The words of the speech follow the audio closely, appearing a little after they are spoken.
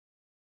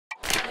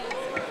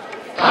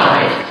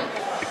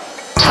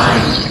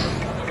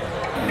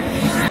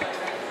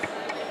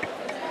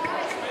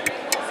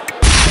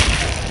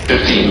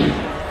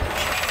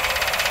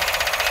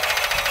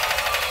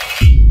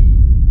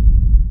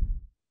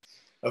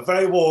A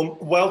very warm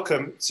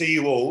welcome to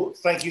you all.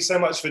 Thank you so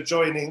much for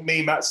joining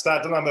me, Matt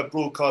Stadlen. I'm a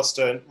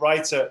broadcaster and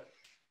writer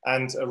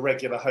and a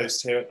regular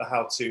host here at the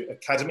How To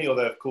Academy,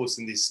 although of course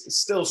in these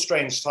still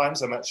strange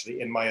times, I'm actually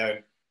in my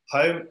own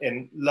home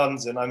in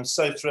London. I'm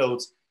so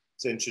thrilled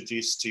to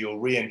introduce to you or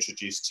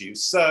reintroduce to you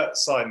Sir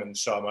Simon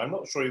Schama. I'm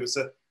not sure he was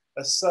a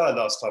sir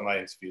last time I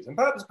interviewed him.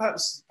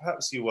 Perhaps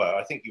you were.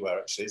 I think you were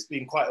actually. It's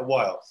been quite a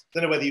while.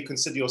 Don't know whether you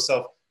consider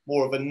yourself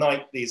more of a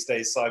knight these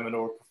days, Simon,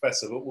 or a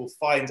professor, but we'll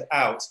find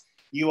out.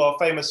 You are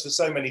famous for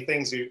so many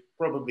things. You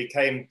probably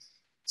came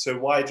to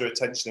wider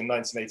attention in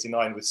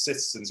 1989 with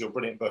Citizens, your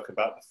brilliant book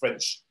about the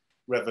French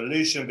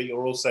Revolution, but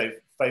you're also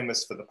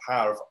famous for the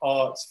power of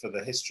art, for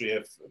the history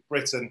of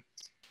Britain,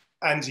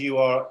 and you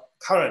are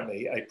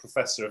currently a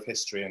professor of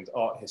history and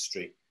art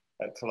history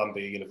at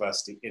Columbia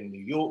University in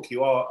New York.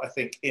 You are, I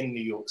think, in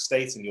New York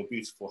State in your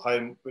beautiful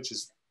home, which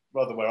is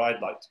rather where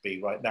I'd like to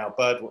be right now,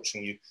 bird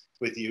watching you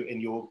with you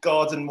in your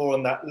garden. More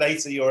on that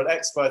later. You're an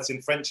expert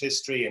in French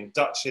history, in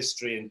Dutch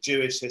history, in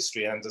Jewish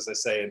history, and as I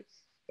say,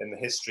 in the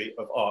history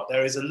of art.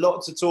 There is a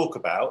lot to talk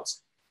about.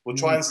 We'll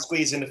try and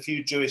squeeze in a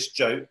few Jewish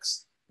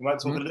jokes. We might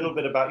talk a little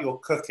bit about your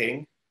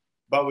cooking,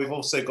 but we've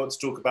also got to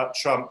talk about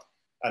Trump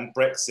and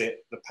Brexit,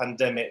 the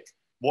pandemic.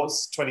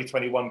 What's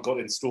 2021 got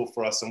in store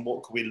for us, and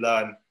what can we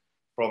learn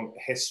from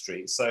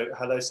history? So,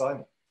 hello,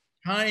 Simon.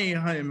 Hi,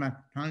 Matt.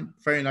 Hi.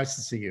 Very nice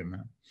to see you,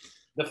 Matt.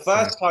 The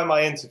first time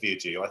I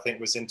interviewed you, I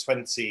think, was in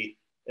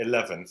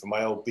 2011 for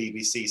my old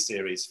BBC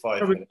series,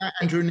 5 Minutes.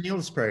 Andrew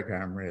Neil's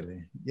program,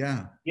 really.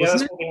 Yeah. Yeah,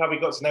 that's probably how we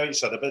got to know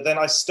each other. But then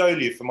I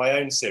stole you for my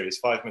own series,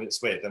 5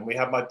 Minutes With, and we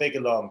had my big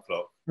alarm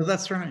clock. Well,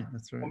 that's right.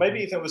 That's right. Or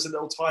maybe there was a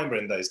little timer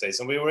in those days,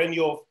 and we were in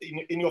your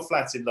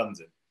flat in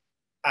London,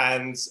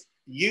 and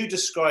you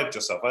described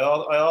yourself.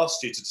 I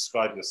asked you to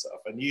describe yourself,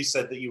 and you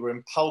said that you were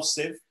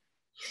impulsive.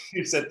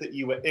 You said that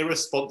you were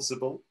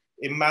irresponsible,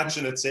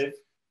 imaginative,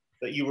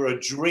 that you were a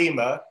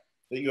dreamer,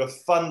 that you were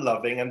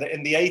fun-loving, and that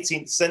in the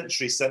 18th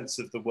century sense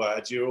of the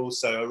word, you're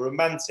also a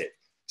romantic.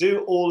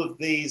 Do all of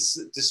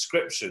these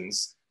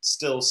descriptions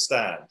still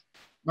stand?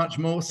 Much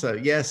more so,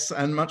 yes,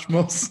 and much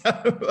more so.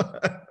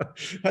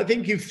 I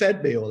think you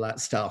fed me all that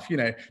stuff. You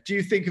know, do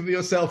you think of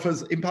yourself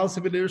as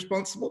impulsive and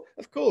irresponsible?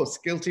 Of course,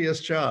 guilty as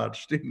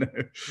charged. You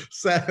know,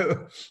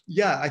 so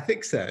yeah, I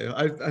think so.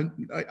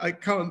 I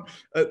can't.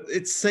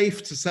 It's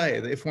safe to say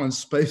that if one's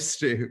supposed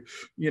to,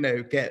 you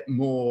know, get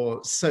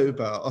more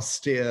sober,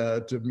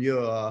 austere,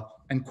 demure,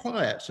 and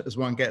quiet as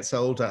one gets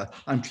older,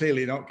 I'm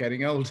clearly not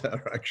getting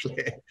older,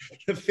 actually.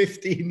 The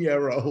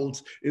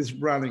 15-year-old is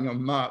running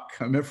amok,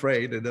 I'm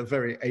afraid, in a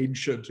very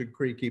ancient and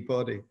creaky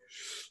body.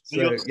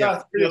 So,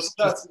 you're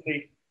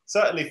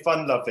certainly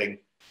fun-loving.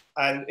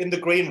 And in the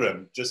green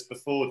room, just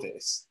before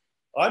this,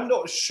 I'm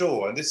not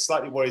sure, and this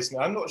slightly worries me,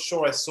 I'm not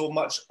sure I saw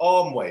much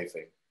arm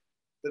waving.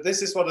 That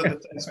this is one of the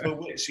things for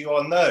which you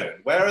are known.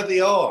 Where are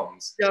the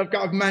arms? Yeah,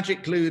 I've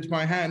magic glued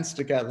my hands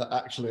together,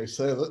 actually,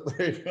 so that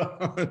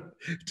they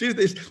do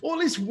this, all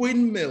this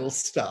windmill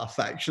stuff,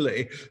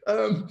 actually.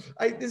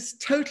 It's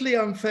totally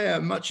unfair,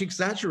 much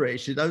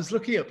exaggerated. I was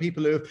looking at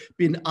people who have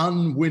been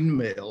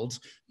unwindmilled,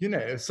 you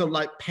know, so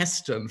like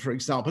Peston, for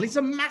example. He's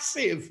a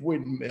massive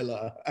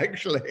windmiller,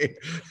 actually.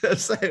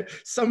 So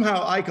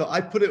somehow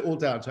I put it all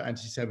down to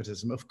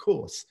anti-Semitism, of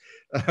course.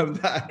 That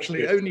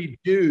actually only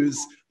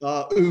Jews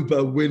are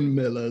uber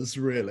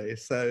windmillers, really.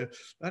 So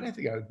I don't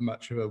think I'm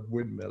much of a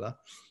windmiller.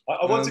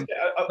 I want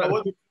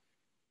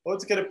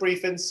to get a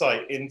brief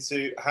insight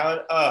into how on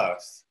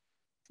earth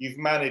you've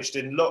managed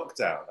in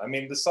lockdown. I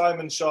mean, the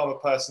Simon Schama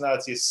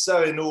personality is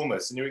so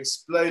enormous, and you're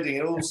exploding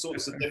in all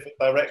sorts of different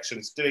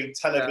directions, doing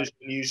television,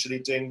 usually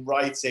doing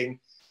writing,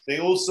 doing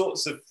all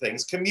sorts of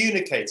things,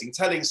 communicating,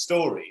 telling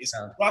stories,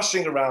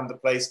 rushing around the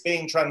place,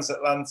 being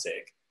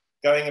transatlantic,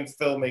 going and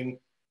filming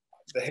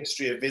the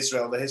history of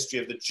Israel, the history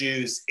of the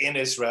Jews in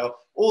Israel,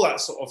 all that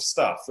sort of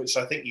stuff, which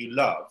I think you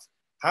love.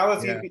 How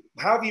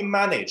have you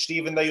managed,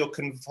 even though you're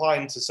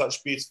confined to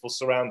such beautiful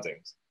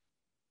surroundings?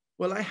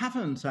 Well, I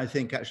haven't, I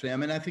think, actually. I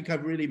mean, I think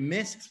I've really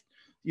missed,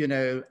 you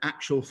know,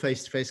 actual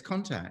face-to-face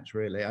contact,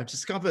 really. I've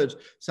discovered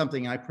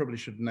something I probably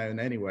should have known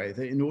anyway,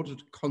 that in order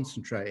to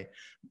concentrate,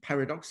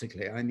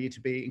 paradoxically, I need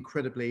to be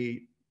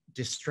incredibly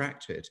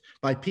distracted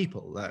by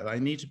people, though. I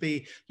need to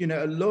be, you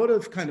know, a lot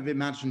of kind of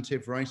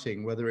imaginative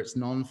writing, whether it's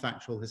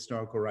non-factual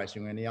historical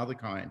writing or any other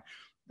kind.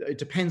 It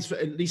depends,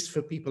 at least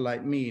for people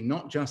like me,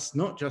 not just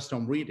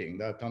on reading,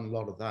 though I've done a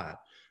lot of that.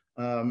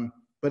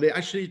 But it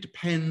actually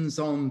depends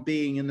on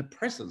being in the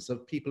presence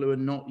of people who are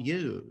not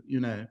you,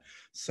 you know.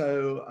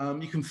 So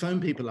you can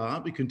phone people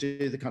up, you can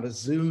do the kind of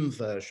Zoom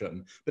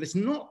version, but it's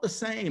not the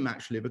same,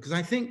 actually, because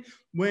I think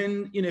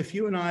when, you know, if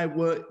you and I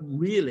were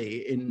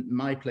really in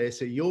my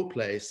place or your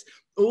place,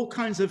 all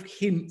kinds of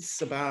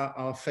hints about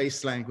our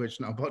face language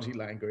and our body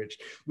language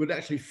would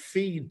actually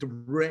feed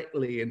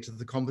directly into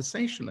the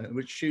conversation and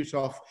would shoot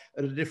off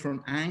at a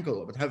different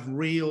angle, but have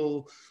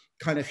real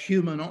kind of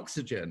human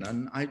oxygen.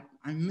 And I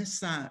miss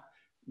that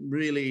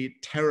really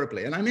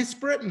terribly. And I miss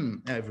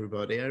Britain,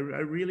 everybody. I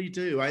really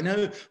do. I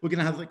know we're going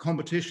to have the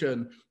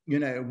competition, you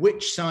know,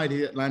 which side of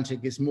the Atlantic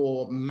is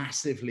more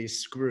massively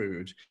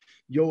screwed,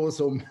 yours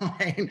or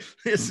mine.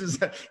 This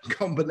is a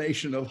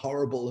combination of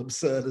horrible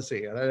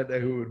absurdity, and I don't know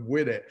who would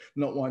win it.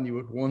 Not one you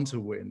would want to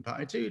win, but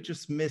I do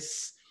just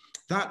miss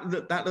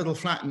that little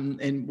flat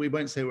in, we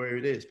won't say where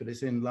it is, but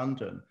it's in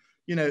London.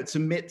 You know, it's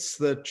amidst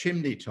the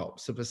chimney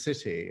tops of a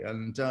city.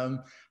 And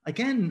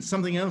again,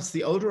 something else,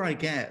 the older I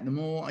get, the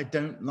more I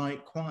don't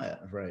like quiet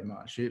very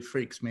much. It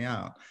freaks me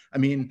out. I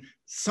mean,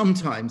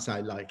 sometimes I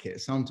like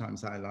it,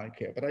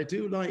 but I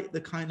do like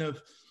the kind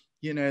of,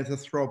 you know, the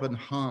throb and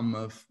hum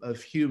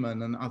of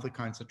human and other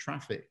kinds of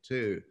traffic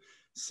too.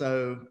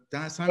 So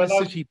that's, I'm a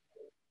city.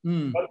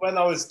 When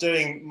I was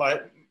doing my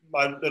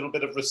little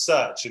bit of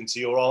research into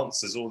your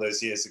answers all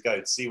those years ago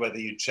to see whether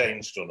you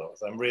changed or not,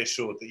 I'm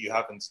reassured that you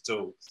haven't at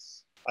all.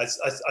 I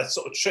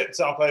sort of tripped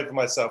up over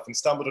myself and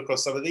stumbled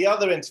across some of the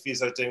other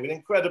interviews I was doing with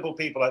incredible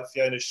people like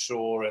Fiona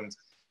Shaw and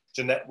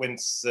Jeanette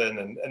Winston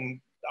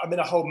and I mean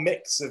a whole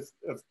mix of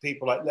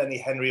people like Lenny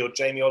Henry or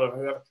Jamie Oliver,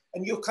 whoever,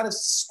 and you're kind of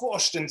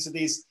squashed into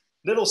these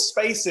little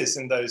spaces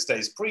in those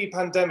days,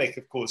 pre-pandemic,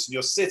 of course, and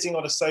you're sitting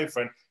on a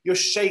sofa and you're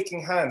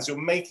shaking hands, you're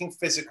making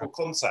physical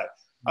contact.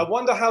 I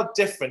wonder how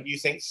different you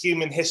think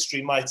human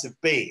history might have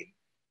been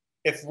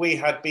if we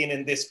had been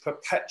in this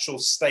perpetual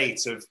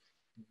state of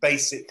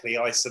basically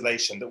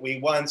isolation, that we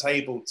weren't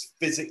able to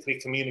physically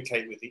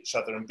communicate with each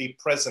other and be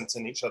present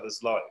in each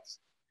other's lives.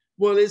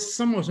 Well, it's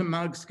somewhat a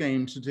mug's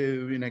game to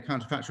do, you know,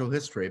 counterfactual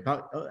history,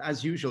 but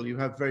as usual, you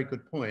have a very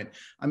good point.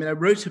 I mean, I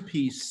wrote a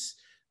piece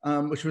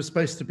which was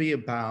supposed to be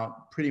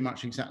about pretty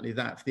much exactly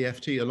that for the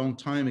FT a long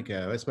time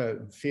ago. I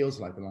suppose it feels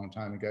like a long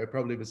time ago. It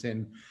probably was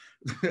in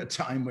a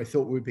time we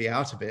thought we'd be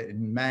out of it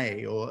in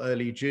May or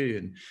early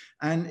June.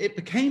 And it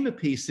became a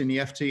piece in the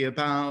FT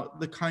about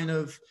the kind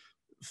of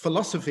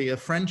philosophy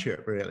of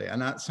friendship, really.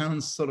 And that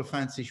sounds sort of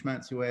fancy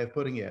schmancy way of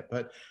putting it.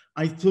 But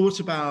I thought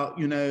about,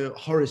 you know,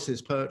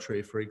 Horace's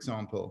poetry, for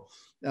example,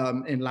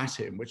 in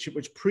Latin, which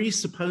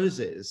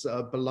presupposes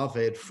a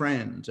beloved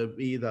friend of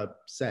either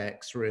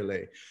sex,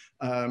 really,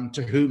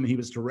 to whom he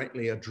was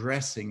directly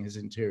addressing his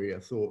interior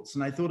thoughts.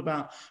 And I thought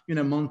about, you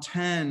know,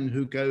 Montaigne,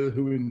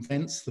 who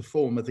invents the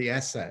form of the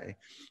essay,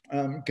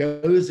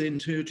 goes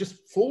into,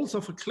 just falls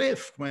off a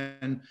cliff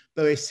when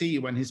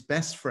his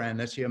best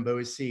friend, Etienne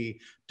Boissy,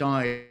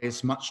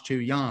 dies much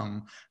too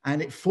young.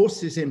 And it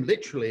forces him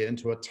literally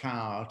into a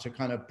tower to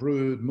kind of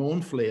brood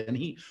mournfully. And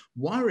he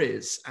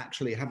worries,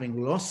 actually, having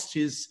lost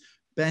his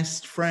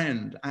best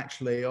friend,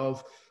 actually,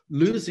 of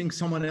losing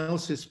someone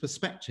else's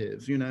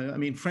perspective. You know, I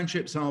mean,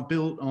 friendships are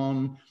built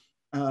on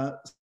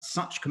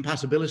such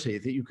compatibility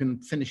that you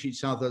can finish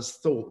each other's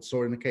thoughts,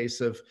 or in the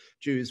case of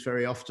Jews,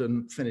 very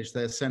often finish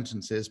their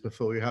sentences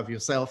before you have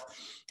yourself.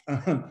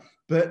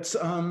 But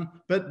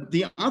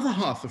the other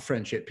half of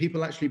friendship,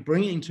 people actually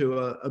bringing to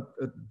a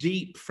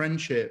deep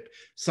friendship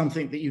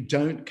something that you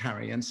don't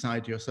carry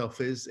inside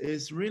yourself,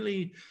 is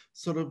really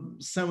sort of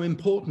so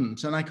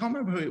important. And I can't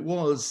remember who it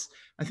was.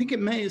 I think it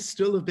may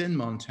still have been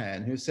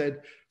Montaigne, who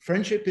said,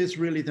 friendship is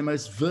really the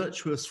most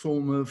virtuous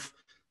form of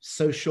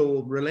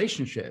social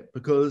relationship,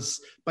 because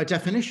by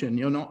definition,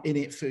 you're not in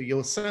it for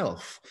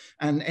yourself.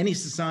 And any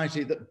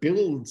society that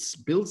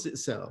builds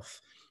itself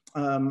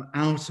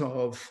out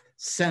of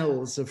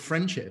cells of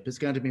friendship is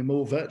going to be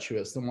more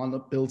virtuous than one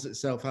that builds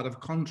itself out of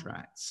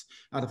contracts,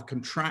 out of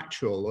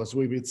contractual, as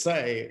we would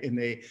say in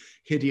the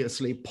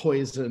hideously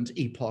poisoned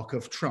epoch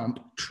of Trump,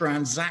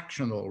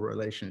 transactional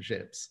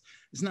relationships.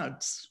 Isn't that an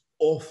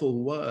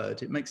awful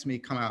word? It makes me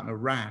come out in a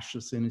rash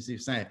as soon as you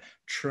say it.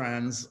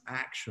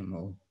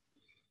 Transactional.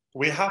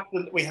 We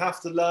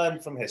have to learn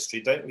from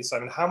history, don't we,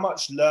 Simon? How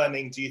much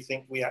learning do you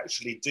think we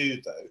actually do,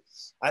 though?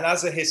 And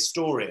as a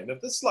historian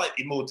of the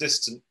slightly more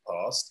distant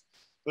past,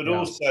 but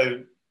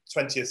also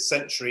 20th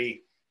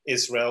century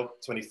Israel,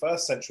 21st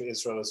century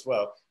Israel as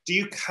well, do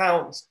you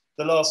count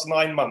the last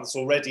 9 months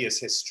already as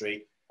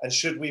history? And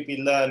should we be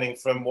learning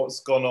from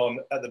what's gone on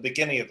at the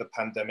beginning of the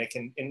pandemic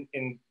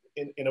in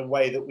a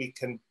way that we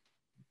can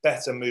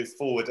better move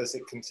forward as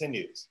it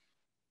continues?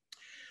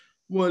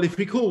 Well, if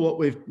we call what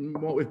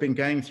we've been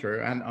going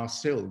through and are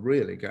still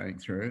really going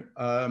through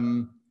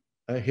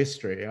a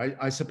history,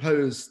 I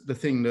suppose the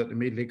thing that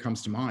immediately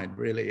comes to mind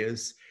really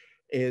is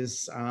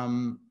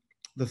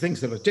the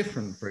things that are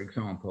different. For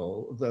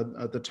example,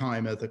 at the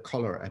time of the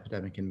cholera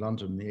epidemic in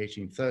London in the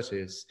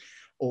 1830s,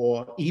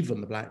 or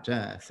even the Black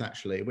Death,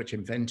 actually, which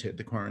invented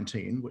the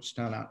quarantine, which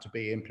turned out to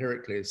be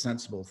empirically a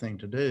sensible thing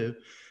to do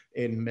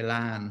in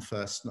Milan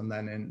first, and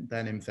then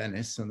in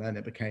Venice, and then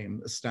it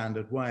became a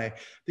standard way.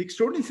 The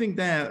extraordinary thing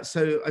there,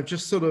 so I've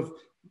just sort of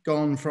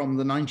gone from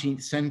the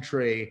 19th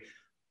century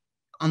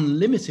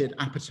unlimited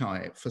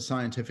appetite for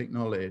scientific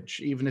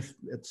knowledge, even if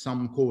at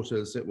some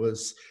quarters it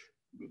was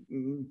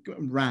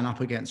ran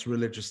up against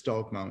religious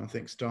dogma, I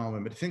think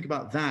Darwin. But think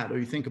about that, or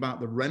you think about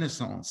the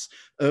Renaissance,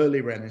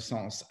 early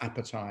Renaissance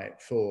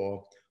appetite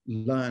for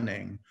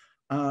learning.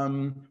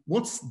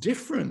 What's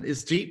different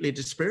is deeply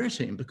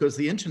dispiriting, because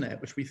the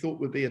internet, which we thought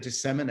would be a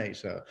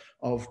disseminator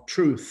of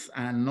truth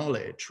and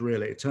knowledge,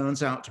 really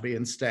turns out to be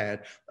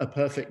instead a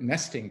perfect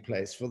nesting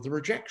place for the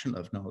rejection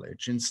of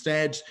knowledge.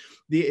 Instead,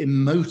 the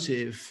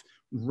emotive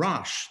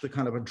rush, the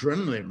kind of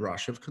adrenaline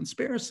rush of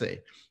conspiracy.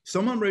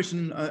 Someone wrote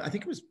in, I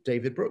think it was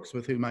David Brooks,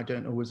 with whom I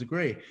don't always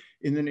agree,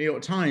 in the New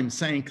York Times,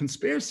 saying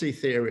conspiracy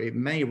theory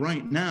may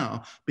right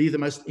now be the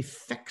most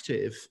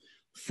effective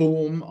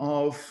form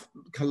of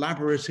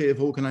collaborative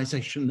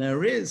organization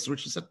there is,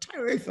 which is a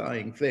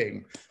terrifying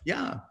thing.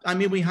 Yeah, I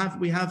mean, we have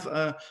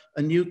a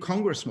new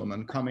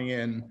congresswoman coming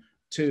in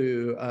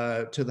to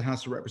the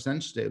House of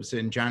Representatives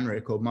in January,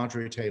 called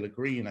Marjorie Taylor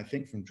Greene, I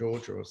think from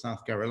Georgia or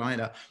South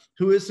Carolina,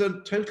 who is a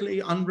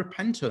totally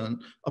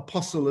unrepentant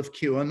apostle of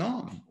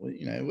QAnon,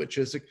 you know, which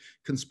is a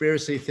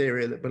conspiracy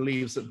theory that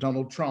believes that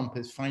Donald Trump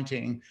is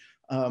fighting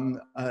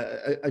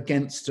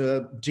against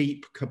a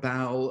deep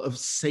cabal of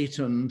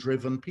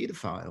Satan-driven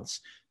pedophiles.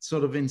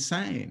 Sort of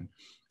insane.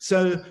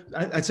 So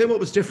I'd say what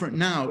was different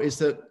now is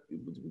that,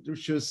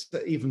 which was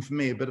even for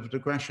me a bit of a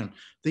digression,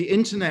 the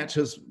internet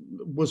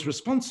was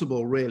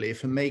responsible really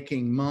for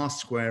making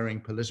mask wearing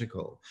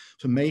political,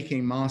 for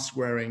making mask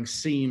wearing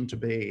seem to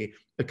be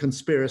a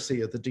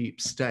conspiracy of the deep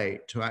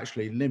state to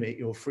actually limit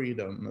your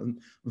freedom and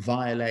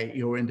violate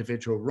your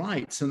individual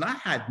rights. And that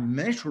had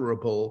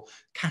measurable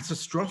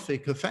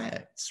catastrophic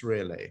effects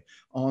really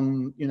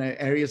on, you know,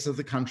 areas of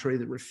the country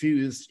that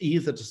refused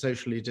either to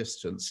socially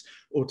distance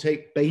or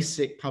take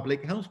basic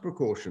public health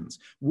precautions.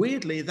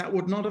 Weirdly, that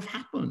would not have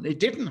happened. It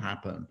didn't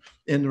happen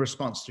in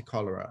response to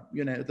cholera.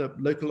 You know, the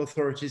local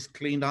authorities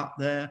cleaned up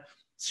their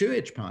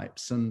sewage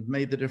pipes and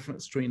made the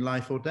difference between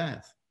life or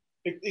death.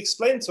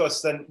 Explain to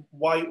us then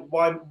why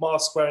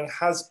mask wearing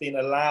has been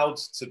allowed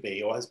to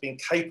be, or has been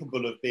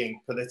capable of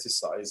being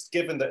politicized,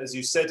 given that, as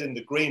you said in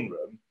the green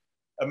room,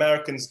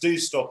 Americans do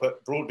stop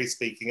at, broadly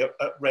speaking, at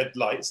red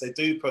lights. They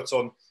do put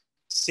on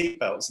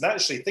seatbelts. And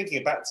actually,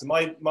 thinking back to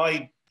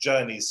my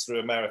journeys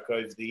through America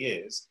over the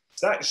years,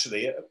 it's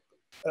actually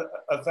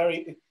a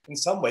very, in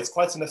some ways,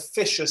 quite an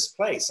officious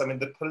place. I mean,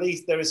 the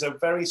police, there is a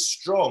very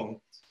strong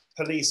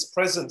police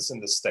presence in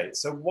the state.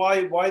 So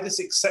why this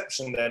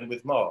exception then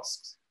with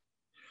masks?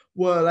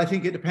 Well, I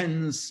think it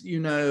depends, you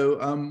know,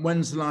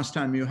 when's the last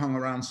time you hung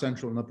around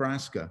central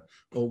Nebraska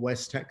or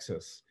West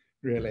Texas,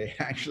 really,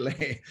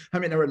 actually? I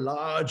mean, there are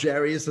large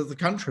areas of the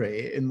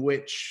country in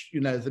which,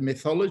 you know, the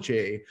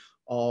mythology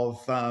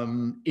of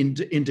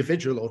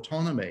individual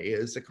autonomy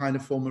is a kind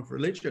of form of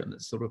religion.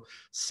 It's sort of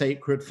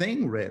sacred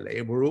thing,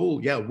 really. We're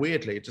all, yeah,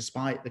 weirdly,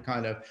 despite the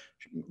kind of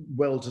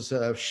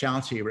well-deserved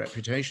shouty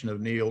reputation of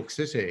New York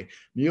City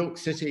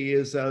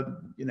is,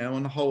 you know,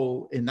 on the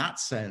whole, in that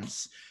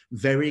sense,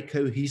 very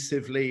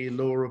cohesively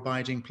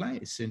law-abiding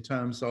place in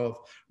terms of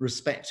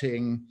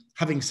respecting,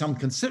 having some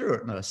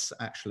considerateness,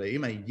 actually. You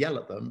may yell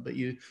at them, but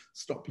you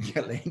stop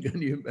yelling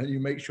and you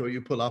make sure you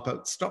pull up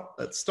at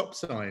stop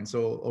signs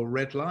or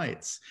red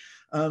lights.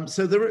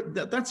 So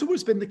that's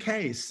always been the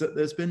case, that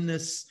there's been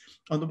this,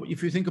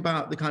 if you think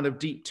about the kind of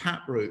deep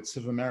tap roots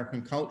of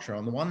American culture,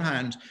 on the one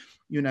hand,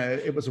 you know,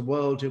 it was a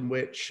world in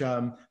which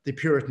the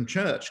Puritan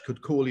church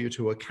could call you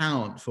to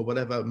account for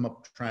whatever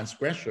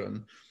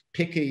transgression,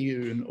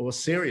 picayune or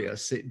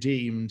serious, it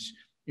deemed,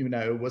 you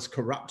know, was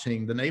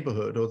corrupting the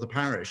neighborhood or the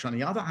parish. On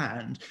the other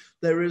hand,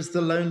 there is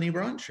the lonely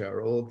rancher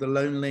or the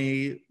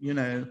lonely, you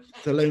know,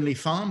 the lonely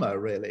farmer,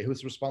 really,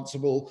 who's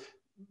responsible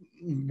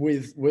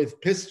with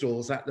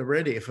pistols at the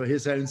ready for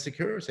his own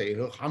security,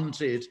 who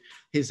hunted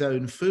his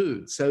own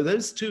food. So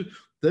those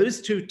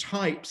two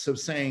types of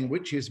saying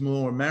which is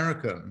more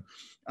American,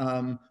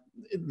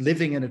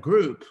 living in a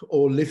group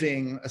or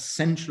living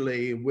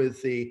essentially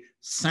with the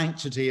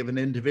sanctity of an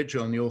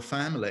individual and your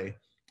family,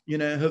 you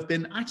know, have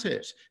been at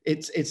it.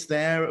 It's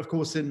there, of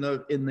course, in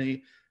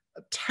the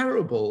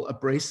terrible,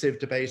 abrasive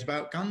debate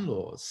about gun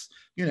laws.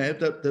 You know,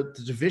 the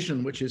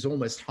division, which is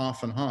almost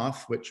half and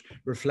half, which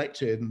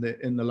reflected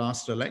in the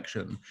last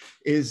election,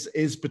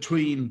 is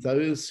between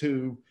those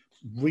who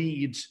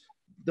read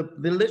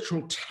the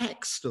literal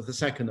text of the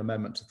Second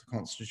Amendment to the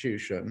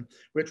Constitution,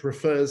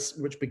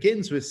 which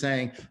begins with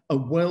saying a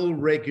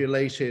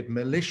well-regulated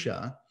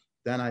militia,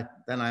 then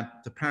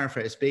to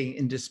paraphrase, being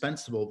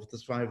indispensable for the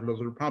survival of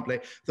the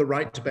Republic, the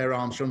right to bear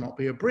arms shall not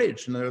be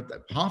abridged. And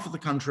half of the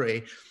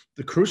country,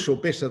 the crucial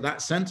bit of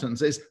that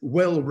sentence is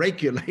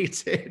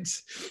well-regulated.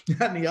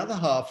 And the other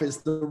half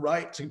is the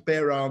right to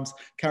bear arms,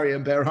 carry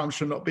and bear arms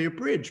shall not be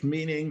abridged,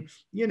 meaning,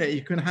 you know,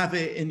 you can have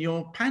it in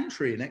your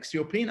pantry next to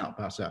your peanut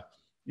butter.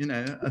 You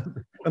know,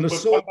 and we'll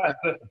come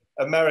back to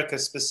America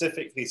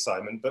specifically,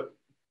 Simon, but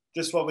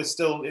just while we're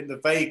still in the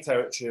vague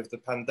territory of the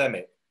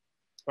pandemic,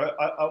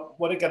 I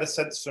want to get a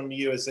sense from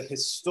you as a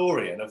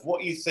historian of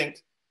what you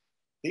think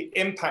the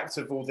impact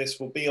of all this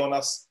will be on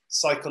us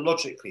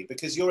psychologically,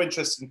 because you're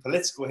interested in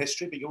political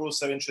history, but you're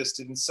also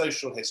interested in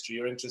social history.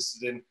 You're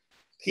interested in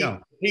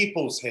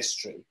people's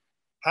history.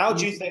 How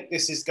do you think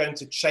this is going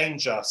to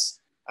change us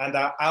and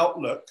our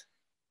outlook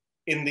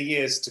in the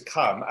years to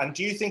come? And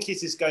do you think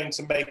it is going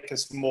to make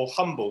us more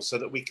humble so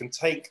that we can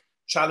take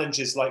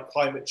challenges like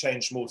climate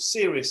change more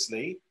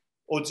seriously?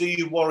 Or do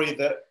you worry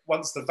that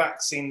once the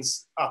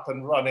vaccine's up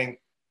and running,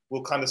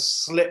 we'll kind of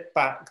slip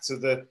back to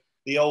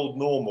the old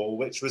normal,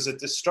 which was a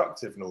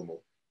destructive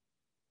normal?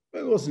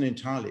 Well, it wasn't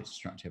entirely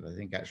destructive, I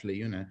think, actually,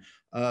 you know.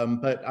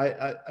 But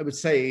I would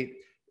say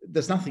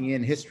there's nothing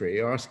in history.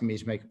 You're asking me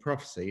to make a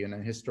prophecy, you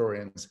know,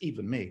 historians,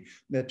 even me,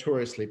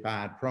 notoriously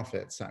bad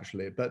prophets,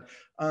 actually. But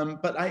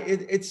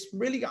it's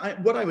really,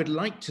 what I would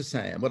like to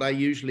say, and what I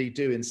usually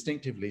do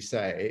instinctively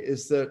say,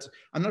 is that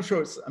I'm not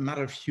sure it's a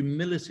matter of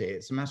humility.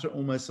 It's a matter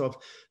almost of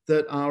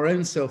that our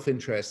own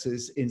self-interest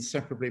is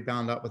inseparably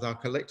bound up with our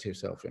collective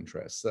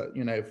self-interest. That,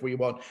 you know, if we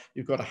want,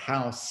 you've got a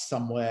house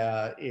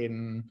somewhere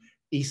in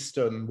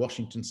eastern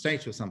Washington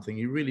state or something,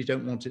 you really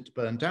don't want it to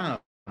burn down,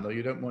 or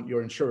you don't want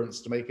your insurance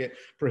to make it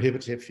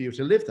prohibitive for you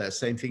to live there.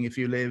 Same thing if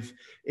you live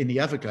in the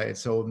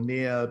Everglades or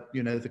near,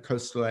 you know, the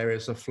coastal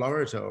areas of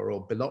Florida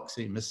or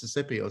Biloxi,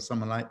 Mississippi, or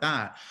something like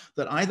that,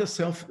 that either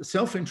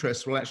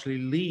self-interest will actually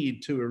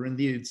lead to a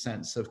renewed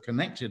sense of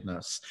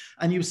connectedness.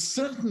 And you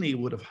certainly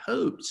would have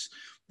hoped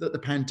that the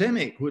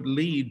pandemic would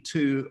lead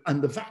to,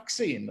 and the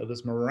vaccine that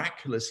has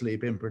miraculously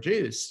been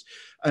produced,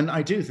 and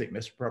I do think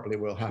this probably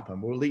will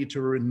happen, will lead to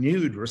a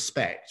renewed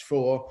respect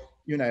for,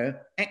 you know,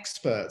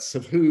 experts,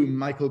 of whom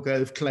Michael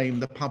Gove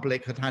claimed the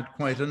public had had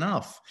quite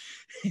enough.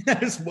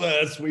 Those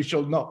words we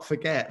shall not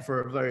forget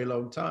for a very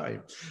long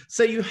time.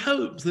 So you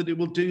hope that it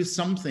will do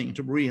something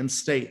to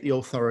reinstate the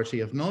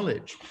authority of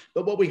knowledge.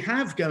 But what we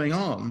have going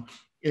on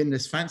in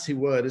this fancy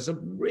word is a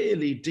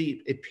really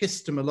deep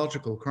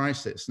epistemological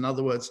crisis. In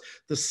other words,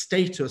 the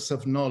status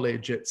of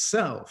knowledge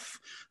itself.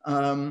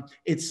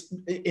 It's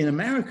in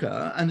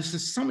America, and this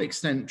is to some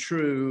extent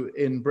true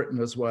in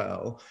Britain as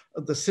well,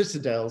 the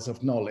citadels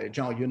of knowledge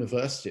are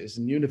universities,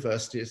 and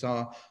universities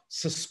are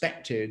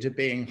suspected of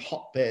being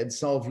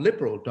hotbeds of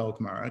liberal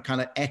dogma, a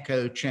kind of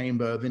echo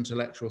chamber of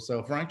intellectual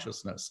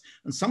self-righteousness.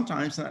 And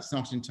sometimes that's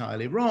not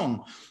entirely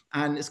wrong.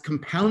 And it's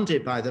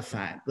compounded by the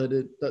fact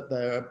that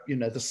there, you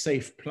know, the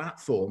safe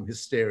platform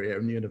hysteria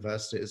in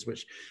universities,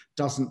 which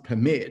doesn't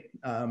permit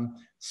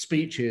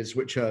speeches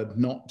which are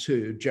not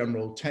to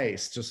general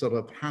taste to sort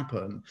of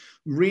happen,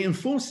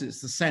 reinforces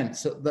the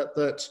sense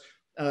that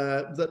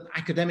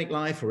academic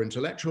life or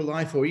intellectual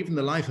life or even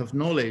the life of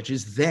knowledge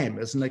is them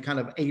as in a kind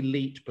of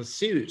elite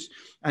pursuit,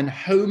 and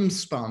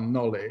homespun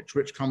knowledge,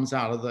 which comes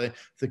out of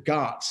the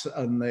gut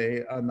and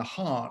the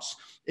heart,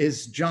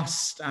 is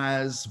just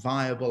as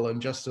viable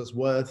and just as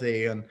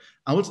worthy. And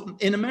I was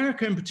in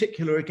America in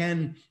particular,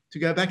 again, to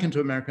go back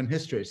into American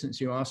history,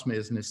 since you asked me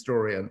as an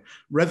historian,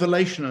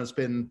 revelation has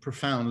been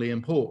profoundly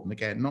important,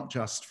 again, not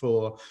just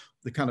for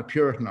the kind of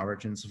Puritan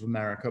origins of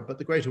America, but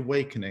the Great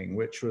Awakening,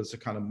 which was a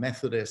kind of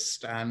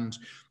Methodist and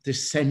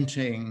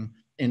dissenting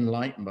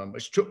enlightenment,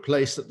 which took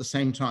place at the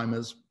same time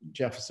as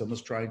Jefferson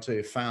was trying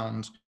to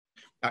found,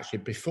 actually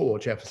before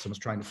Jefferson was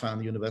trying to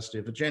found the University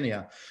of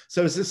Virginia. So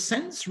there's a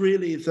sense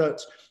really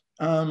that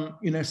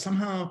you know,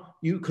 somehow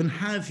you can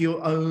have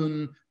your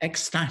own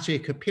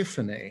ecstatic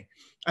epiphany.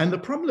 And the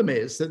problem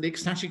is that the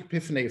ecstatic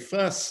epiphany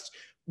first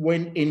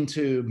went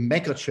into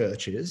mega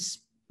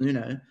churches, you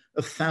know,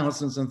 of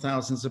thousands and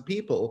thousands of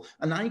people.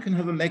 And now you can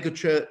have a mega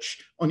church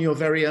on your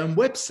very own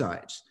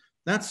website.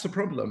 That's the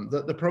problem.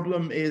 That the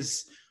problem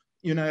is,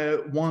 you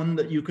know, one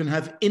that you can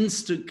have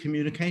instant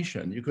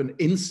communication. You can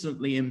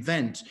instantly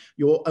invent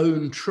your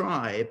own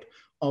tribe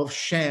of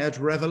shared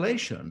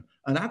revelation.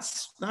 And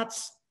that's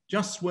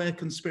just where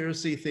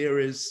conspiracy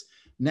theories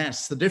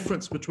nest. The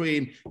difference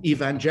between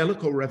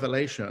evangelical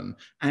revelation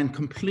and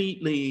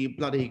completely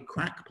bloody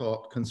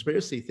crackpot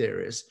conspiracy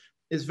theories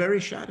is very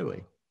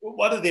shadowy.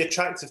 One of the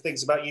attractive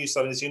things about you,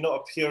 Simon, is you're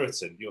not a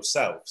Puritan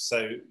yourself.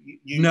 So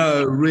you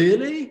No,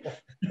 really?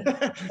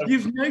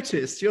 You've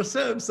noticed. You're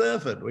so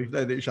observant. We've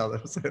known each other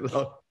for so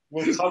long.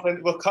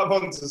 We'll come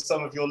on to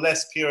some of your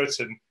less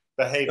Puritan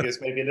behaviours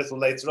maybe a little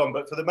later on.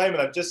 But for the moment,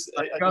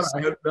 I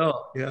hope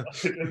not. Yeah.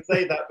 I can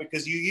say that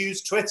because you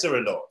use Twitter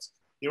a lot.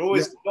 You're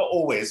always, not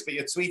always, but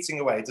you're tweeting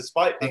away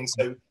despite being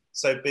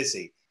so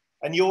busy.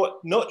 And you're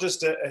not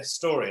just a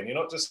historian, you're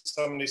not just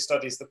someone who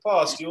studies the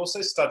past, you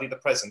also study the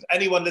present.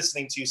 Anyone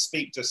listening to you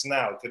speak just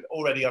now can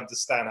already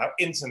understand how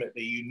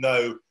intimately you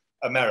know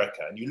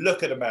America. And you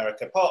look at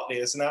America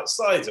partly as an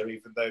outsider,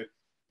 even though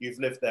you've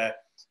lived there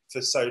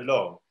for so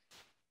long.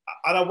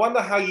 And I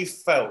wonder how you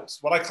felt,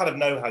 well, I kind of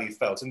know how you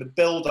felt in the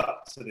build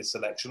up to this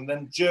election, and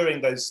then during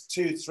those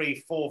 2,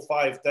 3, 4,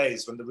 5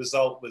 days when the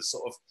result was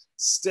sort of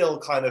still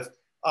kind of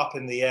up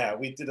in the air.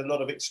 We did a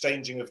lot of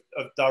exchanging of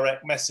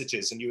direct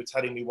messages, and you were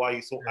telling me why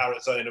you thought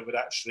Arizona would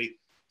actually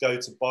go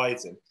to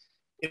Biden.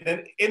 In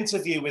an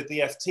interview with the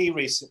FT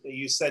recently,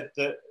 you said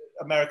that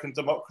American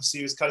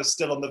democracy was kind of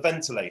still on the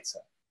ventilator.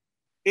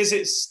 Is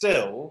it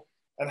still?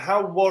 And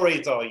how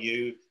worried are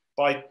you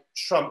by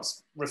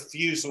Trump's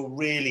refusal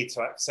really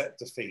to accept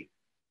defeat?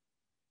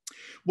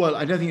 Well,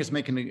 I don't think it's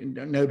making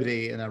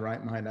nobody in their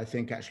right mind, I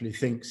think, actually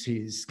thinks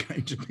he's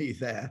going to be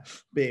there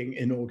being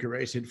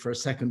inaugurated for a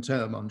second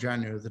term on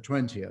January the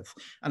 20th.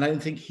 And I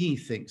don't think he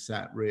thinks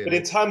that really. But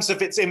in terms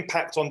of its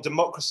impact on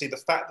democracy, the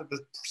fact that the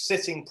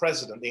sitting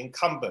president, the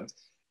incumbent,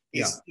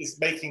 is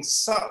making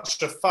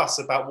such a fuss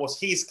about what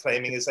he's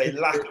claiming is a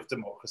lack of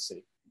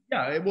democracy.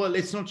 Yeah, well,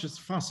 it's not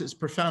just fuss, it's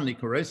profoundly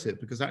corrosive,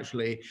 because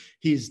actually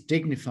he's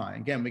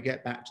dignifying, again, we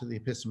get back to the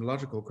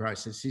epistemological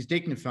crisis, he's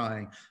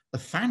dignifying a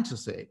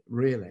fantasy,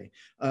 really.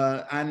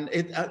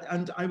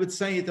 And I would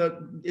say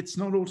that it's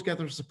not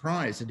altogether a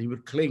surprise that he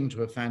would cling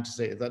to a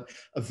fantasy that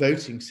a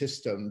voting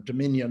system,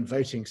 Dominion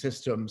voting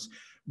systems,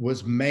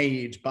 was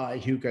made by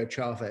Hugo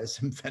Chavez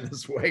in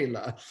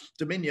Venezuela.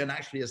 Dominion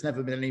actually has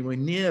never been anywhere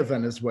near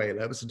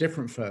Venezuela. It was a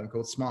different firm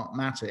called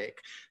Smartmatic,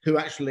 who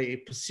actually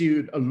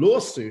pursued a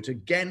lawsuit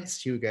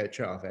against Hugo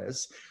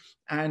Chavez.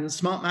 And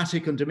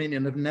Smartmatic and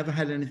Dominion have never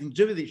had anything to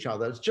do with each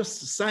other. It's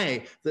just to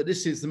say that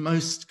this is the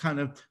most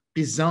kind of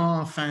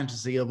bizarre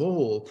fantasy of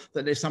all,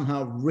 that they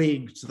somehow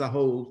rigged the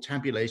whole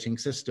tabulating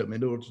system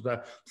in order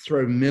to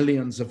throw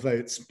millions of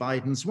votes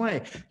Biden's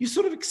way. You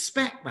sort of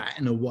expect that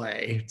in a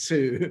way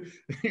to,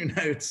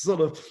 it's sort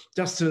of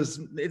just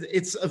as,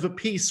 it's of a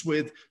piece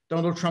with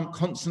Donald Trump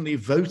constantly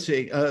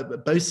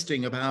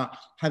boasting about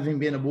having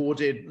been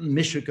awarded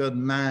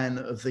Michigan Man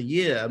of the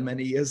Year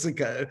many years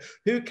ago.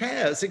 Who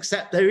cares,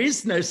 except there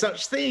is no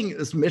such thing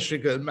as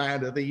Michigan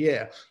Man of the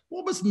Year.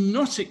 What was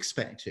not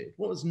expected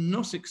was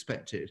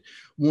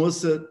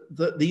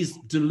that these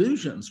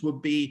delusions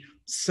would be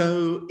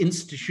so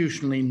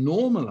institutionally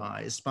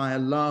normalized by a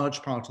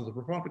large part of the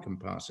Republican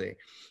Party.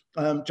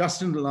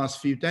 Just in the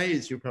last few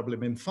days, you've probably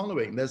been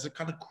following, there's a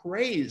kind of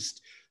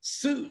crazed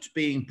suit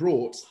being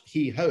brought,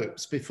 he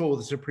hopes, before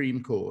the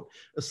Supreme Court,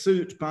 a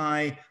suit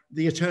by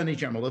the Attorney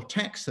General of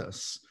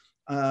Texas.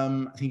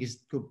 I think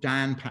he's called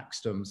Dan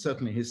Paxton,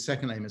 certainly his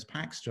second name is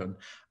Paxton,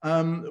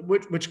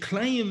 which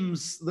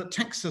claims that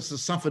Texas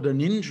has suffered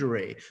an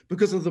injury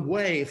because of the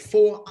way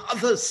 4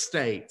 other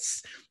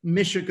states,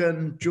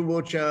 Michigan,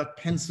 Georgia,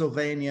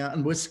 Pennsylvania,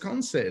 and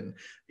Wisconsin,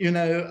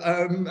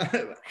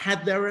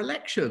 had their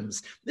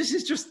elections. This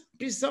is just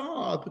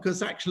bizarre,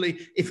 because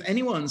actually, if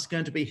anyone's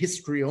going to be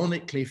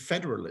histrionically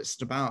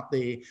federalist about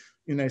the,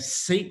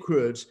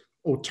 sacred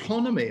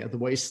autonomy of the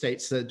way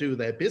states do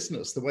their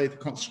business, the way the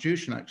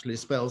Constitution actually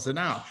spells it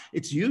out,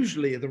 it's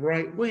usually the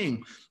right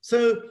wing.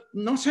 So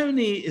not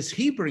only is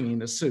he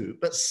bringing a suit,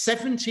 but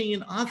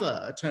 17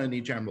 other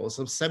attorney generals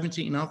of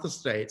 17 other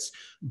states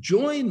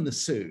join the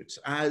suit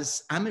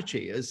as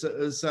amici, as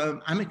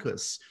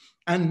amicus.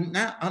 And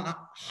now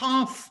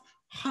half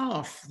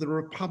the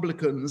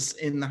Republicans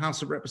in the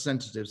House of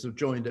Representatives have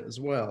joined it as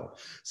well.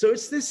 So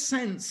it's this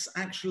sense,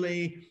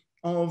 actually,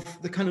 of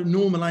the kind of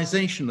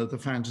normalization of the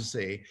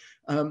fantasy,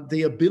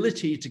 the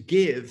ability to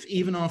give,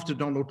 even after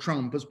Donald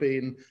Trump has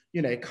been,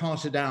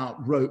 carted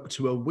out, roped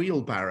to a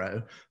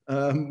wheelbarrow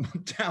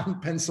down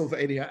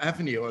Pennsylvania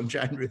Avenue on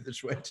January the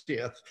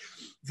 20th,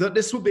 that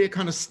this will be a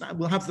kind of,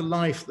 will have the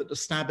life that the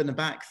stab in the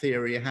back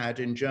theory had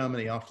in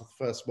Germany after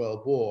the First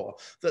World War,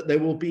 that there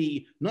will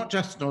be not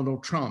just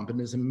Donald Trump and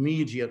his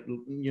immediate,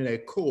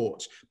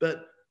 court,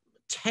 but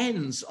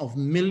tens of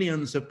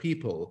millions of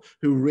people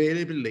who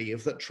really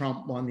believe that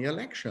Trump won the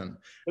election.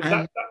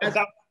 And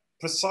that's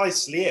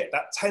precisely it,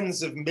 that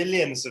tens of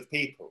millions of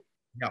people,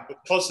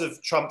 because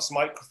of Trump's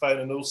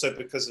microphone and also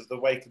because of the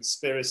way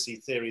conspiracy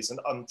theories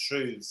and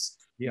untruths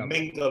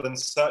mingle and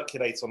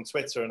circulate on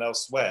Twitter and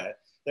elsewhere,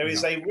 there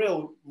is a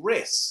real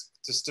risk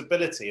to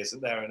stability,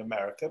 isn't there, in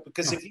America?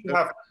 Because if you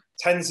have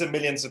tens of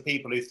millions of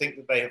people who think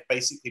that they have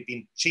basically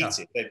been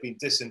cheated, they've been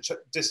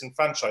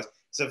disenfranchised,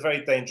 it's a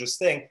very dangerous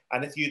thing.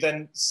 And if you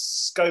then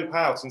scope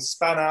out and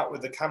span out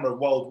with the camera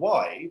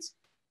worldwide,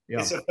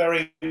 it's a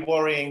very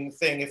worrying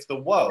thing if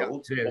the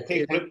world, or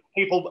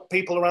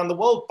people around the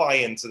world buy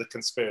into the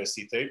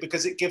conspiracy theory,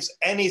 because it gives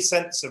any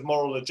sense of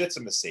moral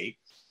legitimacy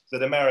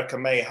that America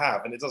may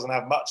have, and it doesn't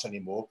have much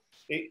anymore,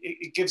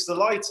 it gives the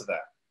lie to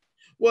that.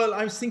 Well,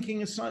 I was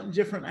thinking a slightly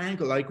different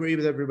angle. I agree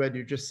with everybody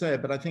you just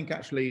said, but I think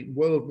actually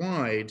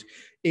worldwide,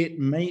 it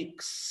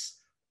makes,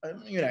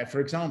 for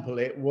example,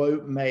 it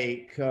won't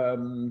make,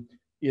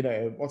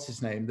 what's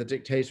his name, the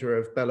dictator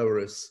of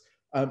Belarus,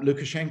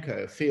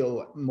 Lukashenko,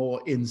 feel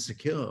more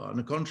insecure. On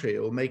the contrary,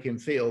 it will make him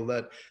feel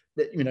that,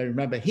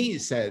 remember, he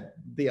said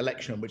the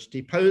election which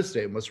deposed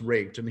him was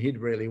rigged and he'd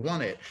really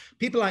won it.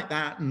 People like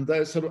that and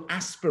those sort of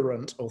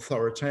aspirant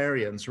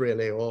authoritarians,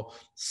 really, or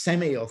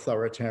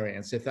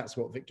semi-authoritarians, if that's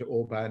what Viktor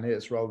Orban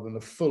is, rather than a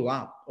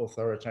full-up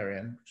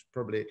authoritarian, which is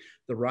probably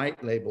the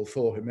right label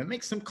for him, it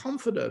makes them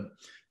confident.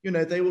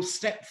 They will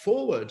step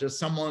forward as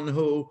someone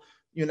who,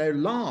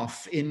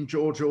 laugh in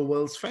George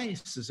Orwell's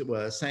face, as it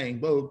were, saying,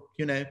 well,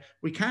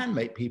 we can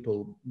make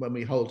people, when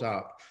we hold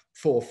up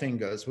 4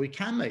 fingers, we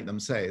can make them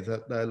say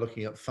that they're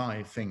looking at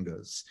 5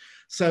 fingers.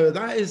 So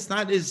that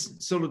is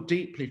sort of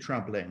deeply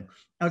troubling.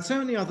 I'd say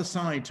on the other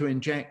side, to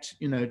inject,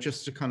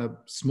 just a kind of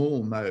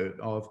small note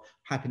of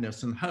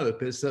happiness and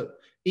hope, is that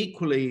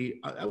equally,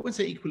 I wouldn't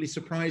say equally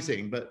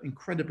surprising, but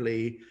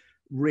incredibly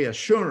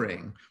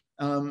reassuring,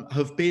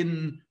 have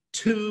been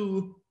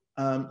 2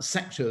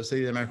 sectors of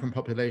the American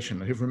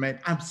population who've remained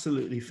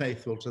absolutely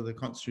faithful to the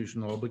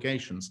constitutional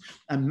obligations.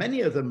 And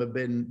many of them have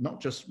been not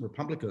just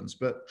Republicans,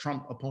 but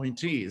Trump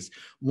appointees.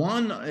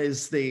 One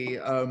is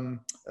the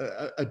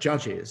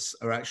judges,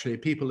 are actually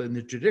people in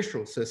the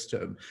judicial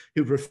system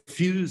who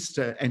refuse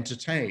to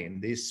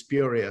entertain these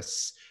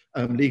spurious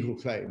legal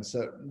claims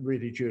that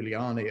Rudy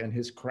Giuliani and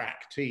his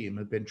crack team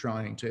have been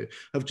trying to,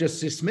 have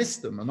just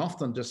dismissed them, and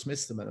often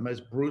dismissed them in the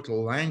most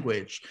brutal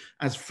language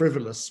as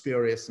frivolous,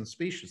 spurious, and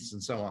specious,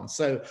 and so on.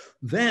 So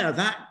there,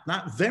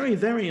 that very,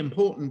 very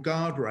important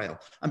guardrail.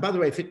 And by the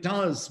way, if it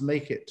does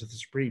make it to the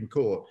Supreme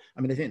Court,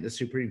 I mean, I think the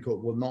Supreme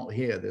Court will not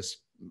hear this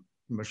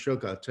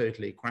Meshuggah,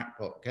 totally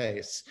crackpot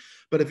case.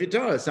 But if it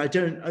does,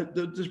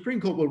 the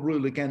Supreme Court will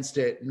rule against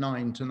it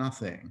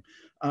 9-0.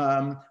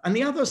 And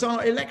the others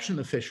are election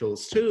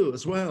officials too,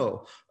 as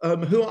well,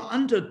 who are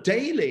under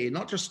daily,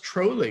 not just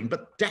trolling,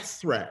 but death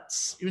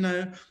threats. You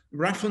know,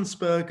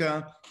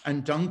 Raffensperger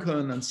and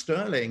Duncan and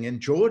Sterling in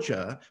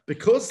Georgia,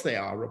 because they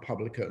are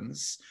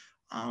Republicans,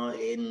 are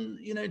in,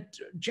 you know,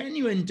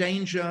 genuine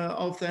danger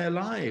of their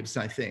lives,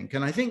 I think.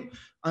 And I think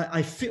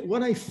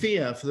what I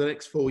fear for the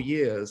next 4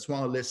 years,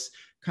 while this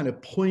kind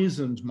of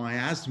poisoned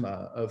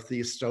miasma of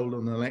the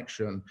stolen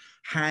election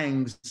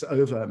hangs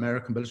over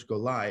American political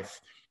life,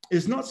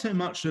 is not so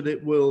much that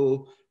it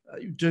will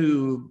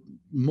do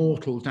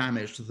mortal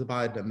damage to the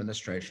Biden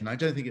administration. I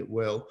don't think it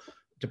will,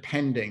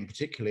 depending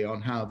particularly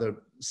on how the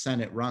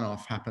Senate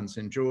runoff happens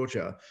in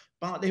Georgia,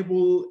 but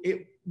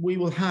we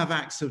will have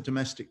acts of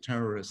domestic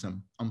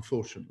terrorism,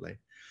 unfortunately.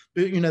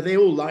 But, you know, they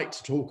all like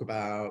to talk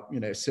about, you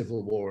know,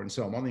 civil war and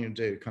so on. What are they going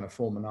to do, kind of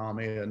form an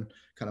army and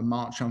kind of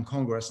march on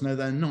Congress? No,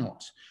 they're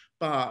not.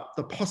 But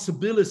the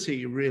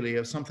possibility really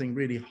of something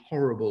really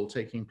horrible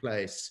taking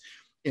place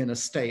in a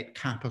state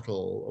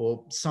capital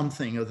or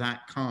something of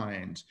that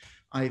kind,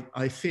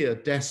 I fear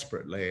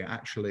desperately,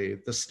 actually,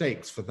 the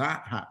stakes for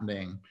that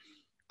happening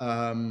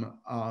are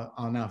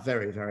now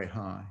very, very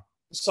high.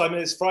 Simon,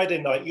 it's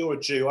Friday night. You're a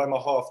Jew. I'm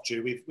a half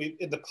Jew. We've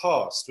in the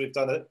past, we've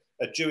done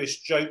a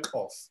Jewish joke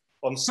off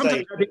on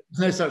stage. There's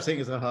no such thing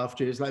as a half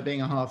Jew. It's like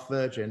being a half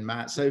virgin,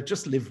 Matt. So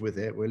just live with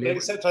it, will you?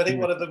 Except I think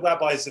one of the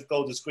rabbis of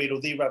Golders Green, or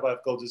the rabbi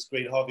of Golders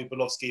Green, Harvey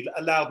Bolofsky,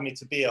 allowed me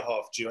to be a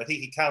half Jew. I think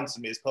he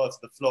counted me as part of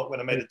the flock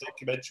when I made a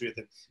documentary with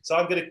him. So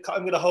I'm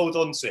gonna hold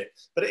on to it.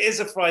 But it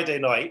is a Friday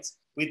night.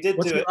 We did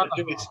do it.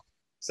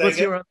 What's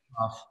your other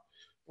half?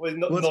 We're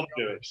not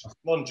non-Jewish.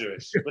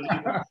 Non-Jewish.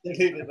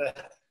 Leave it there.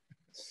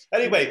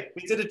 Anyway,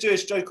 we did a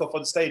Jewish joke off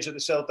on stage at the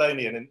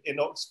Sheldonian in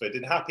Oxford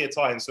in happier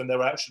times when there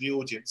were actually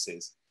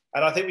audiences.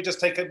 And I think we just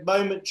take a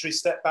momentary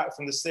step back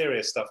from the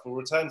serious stuff. We'll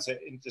return to it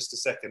in just a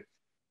second.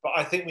 But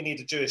I think we need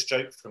a Jewish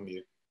joke from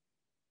you.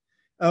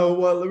 Oh,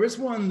 well, there is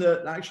one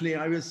that actually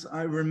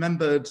I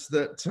remembered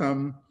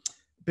that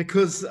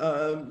because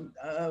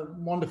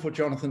wonderful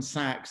Jonathan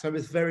Sacks, I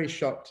was very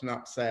shocked and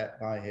upset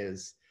by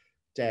his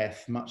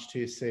death much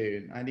too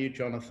soon. I knew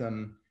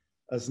Jonathan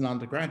as an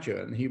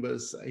undergraduate, and he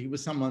was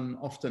someone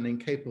often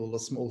incapable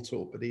of small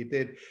talk, but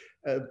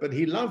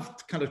he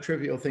loved kind of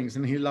trivial things,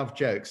 and he loved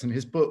jokes, and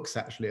his books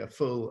actually are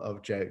full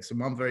of jokes.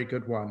 And one very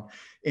good one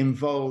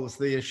involves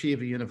the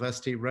Yeshiva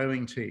University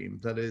rowing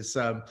team that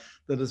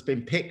has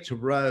been picked to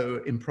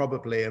row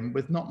improbably and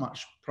with not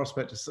much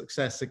prospect of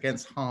success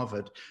against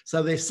Harvard.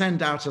 So they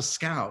send out a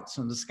scout,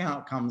 and the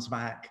scout comes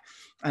back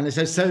and they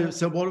say,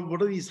 so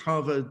what are these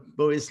Harvard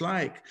boys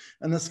like?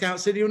 And the scout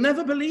said, you'll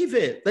never believe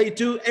it. They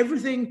do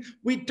everything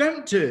we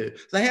don't do.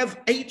 They have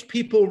 8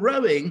 people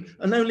rowing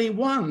and only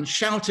 1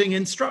 shouting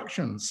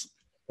instructions.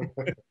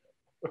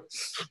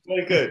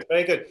 Very good,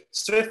 very good.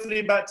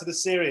 Swiftly back to the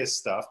serious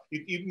stuff.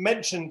 You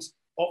mentioned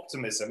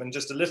optimism and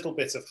just a little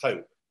bit of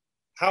hope.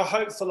 How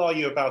hopeful are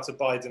you about a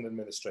Biden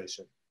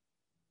administration?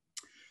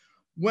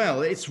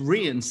 Well, it's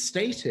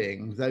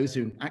reinstating those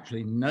who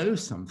actually know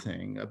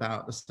something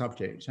about the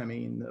subject. I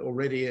mean,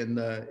 already in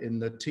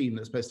the team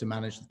that's supposed to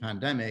manage the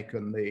pandemic,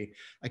 and I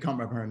can't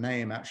remember her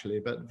name actually,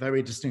 but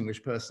very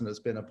distinguished person has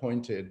been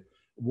appointed,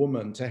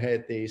 woman, to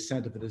head the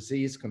Center for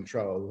Disease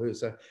Control,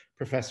 who's a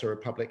professor of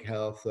public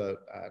health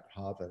at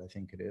Harvard, I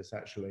think it is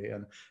actually.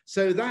 And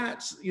so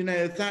that, you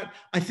know, that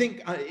I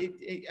think,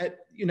 I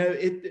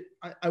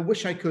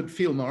wish I could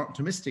feel more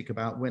optimistic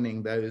about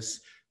winning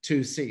those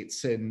 2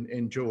 seats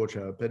in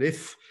Georgia, but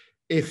if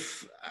it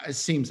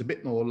seems a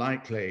bit more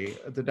likely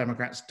the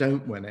Democrats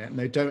don't win it and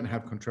they don't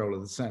have control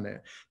of the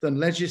Senate, then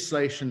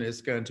legislation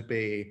is going to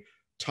be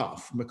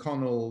tough.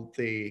 McConnell,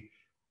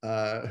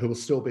 who will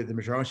still be the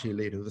majority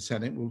leader of the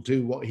Senate, will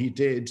do what he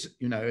did.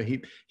 You know,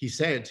 he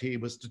said he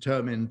was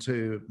determined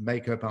to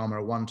make Obama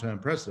a one-term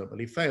president, but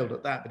he failed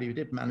at that. But he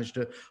did manage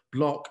to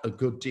block a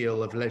good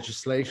deal of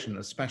legislation,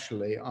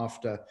 especially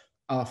after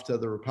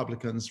the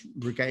Republicans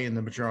regained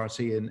the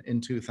majority in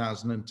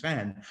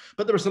 2010.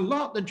 But there is a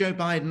lot that Joe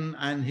Biden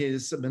and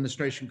his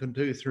administration can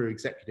do through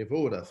executive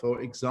order.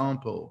 For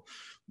example,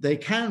 they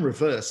can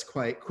reverse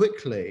quite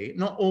quickly,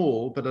 not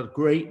all, but a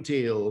great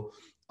deal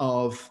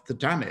of the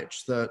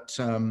damage that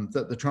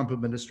that the Trump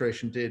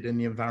administration did in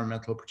the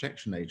Environmental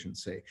Protection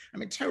Agency. I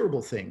mean,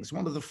 terrible things.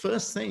 One of the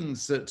first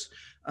things that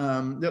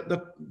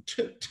the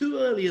two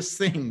earliest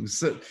things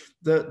that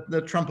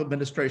the Trump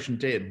administration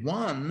did.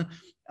 One,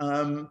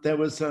 there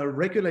was a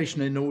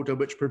regulation in order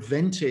which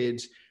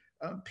prevented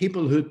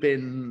people who'd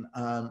been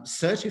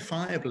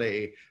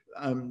certifiably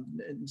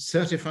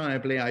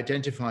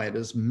identified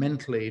as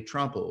mentally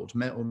troubled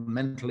or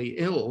mentally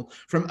ill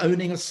from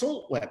owning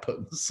assault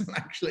weapons. And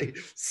actually,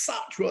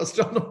 such was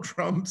Donald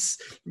Trump's,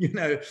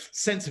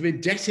 sense of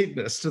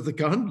indebtedness to the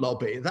gun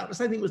lobby. That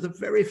was, I think, was the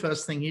very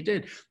first thing he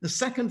did. The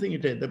second thing he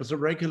did, there was a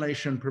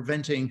regulation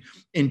preventing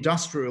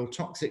industrial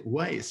toxic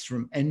waste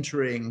from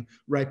entering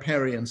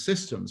riparian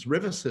systems,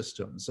 river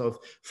systems of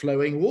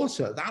flowing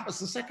water. That was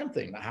the second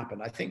thing that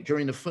happened, I think,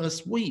 during the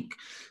first week.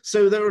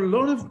 So there are a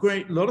lot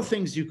of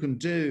things you can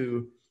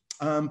do,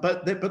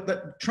 but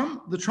the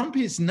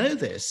Trumpies know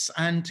this.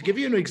 And to give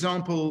you an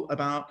example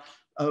about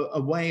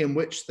a way in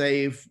which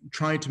they've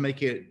tried to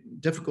make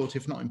it difficult,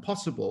 if not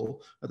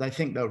impossible, but I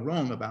think they're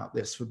wrong about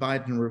this for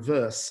Biden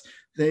reverse.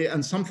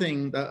 And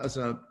something that, as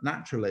a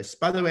naturalist,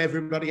 by the way,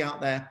 everybody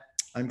out there,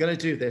 I'm going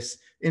to do this,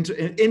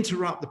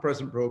 interrupt the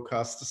present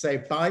broadcast to say,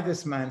 buy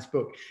this man's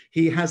book.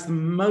 He has the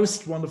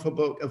most wonderful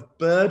book of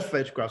bird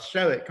photographs.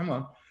 Show it, come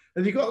on.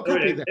 Have you got a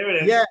copy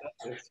there? Yeah,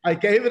 I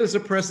gave it as a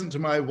present to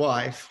my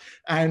wife,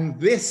 and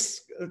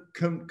this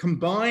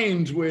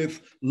combined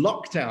with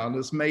lockdown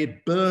has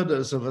made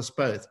birders of us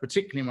both,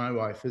 particularly my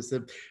wife,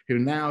 who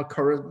now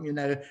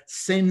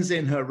sends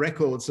in her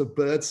records of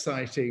bird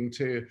sighting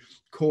to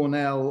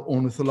Cornell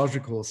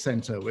Ornithological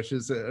Center, which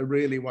is a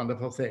really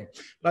wonderful thing.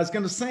 But I was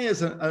going to say,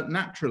 as a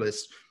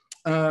naturalist,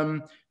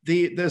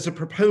 there's a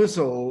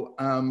proposal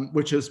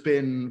which has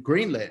been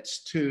greenlit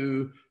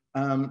to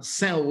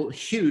sell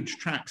huge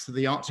tracts of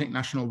the Arctic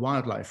National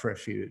Wildlife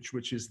Refuge,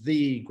 which is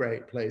the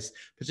great place,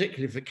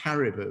 particularly for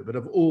caribou, but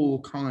of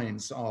all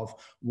kinds of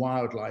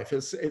wildlife.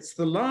 It's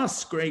the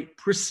last great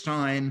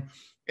pristine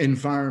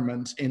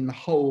environment in the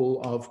whole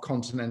of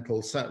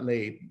continental,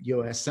 certainly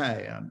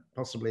USA, and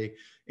possibly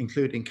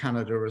including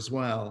Canada as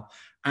well.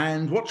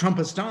 And what Trump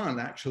has done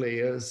actually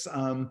is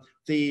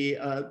the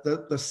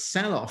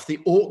sell-off, the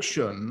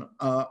auction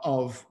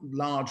of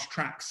large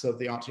tracts of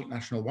the Arctic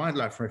National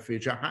Wildlife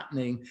Refuge are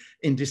happening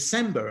in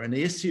December. And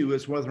the issue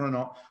is whether or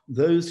not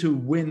those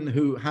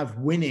who have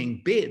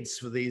winning bids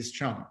for these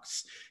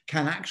chunks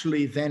can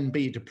actually then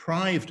be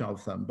deprived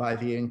of them by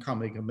the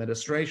incoming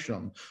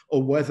administration,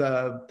 or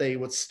whether they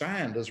would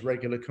stand as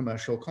regular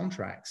commercial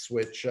contracts,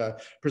 which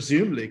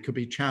presumably could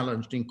be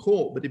challenged in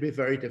court, but it'd be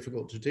very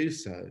difficult to do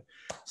so.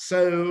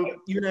 So,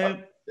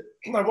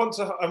 I want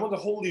to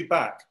haul you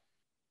back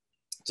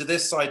to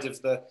this side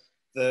of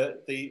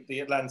the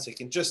Atlantic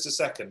in just a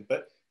second.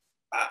 But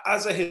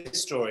as a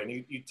historian,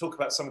 you talk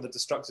about some of the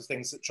destructive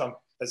things that Trump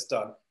has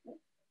done.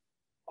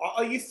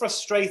 Are you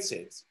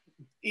frustrated,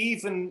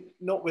 even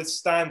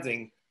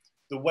notwithstanding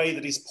the way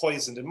that he's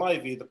poisoned, in my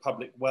view, the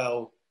public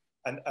well,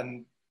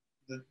 and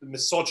the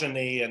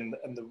misogyny and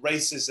the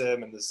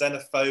racism and the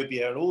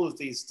xenophobia and all of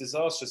these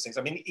disastrous things?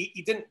 I mean,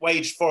 he didn't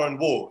wage foreign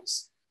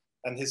wars,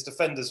 and his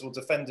defenders will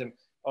defend him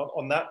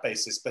on that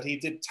basis, but he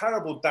did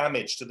terrible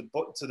damage to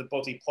the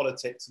body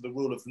politic, to the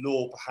rule of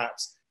law,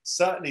 perhaps,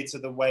 certainly to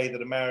the way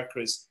that America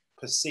is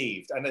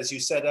perceived. And as you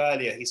said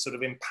earlier, he sort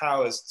of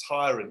empowers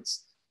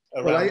tyrants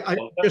around.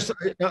 Well,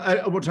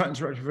 I want to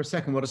interrupt you for a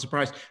second. What a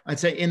surprise. I'd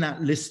say in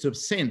that list of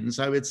sins,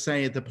 I would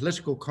say the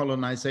political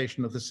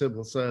colonization of the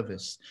civil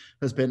service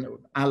has been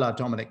a la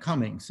Dominic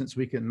Cummings, since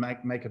we can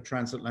make a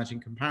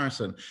transatlantic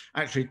comparison,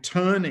 actually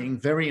turning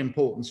very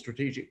important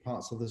strategic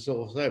parts of the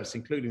civil service,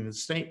 including the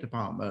State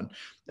Department,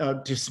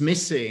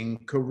 dismissing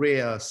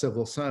career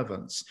civil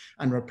servants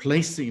and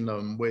replacing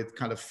them with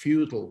kind of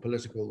feudal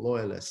political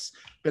loyalists.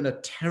 Been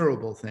a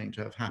terrible thing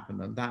to have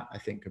happened, and that I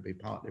think could be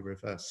partly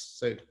reversed.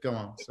 So go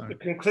on. Sorry. The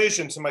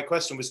conclusion to my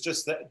question was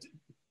just that,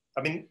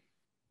 I mean,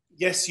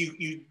 yes,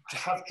 you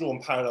have drawn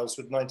parallels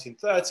with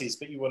 1930s,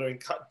 but you want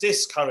to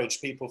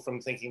discourage people from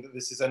thinking that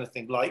this is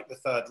anything like the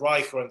Third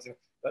Reich or anything.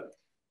 But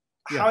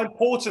how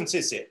important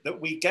is it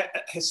that we get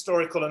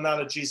historical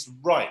analogies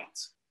right,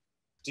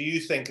 do you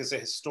think, as a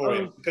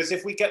historian? Because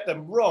if we get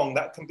them wrong,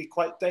 that can be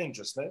quite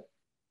dangerous, no?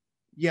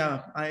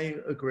 Yeah, I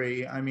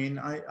agree. I mean,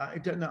 I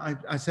don't know.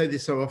 I say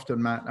this so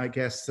often, Matt, I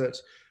guess that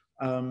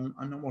I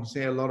don't want to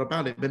say a lot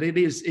about it, but it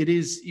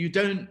is, you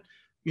don't,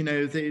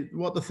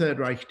 what the Third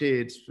Reich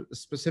did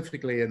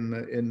specifically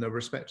in the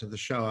respect of the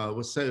Shoah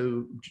was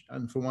so,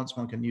 and for once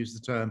one can use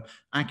the term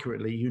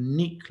accurately,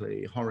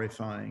 uniquely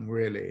horrifying,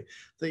 really,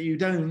 that you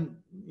don't,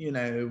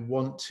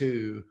 want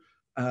to,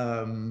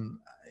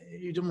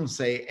 you don't want to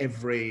say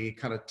every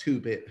kind of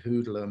two-bit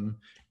hoodlum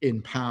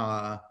in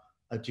power,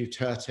 a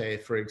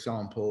Duterte, for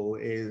example,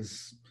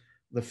 is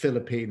the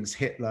Philippines'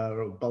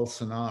 Hitler, or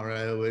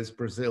Bolsonaro is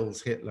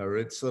Brazil's Hitler.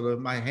 It's sort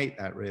of, I hate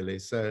that, really.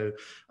 So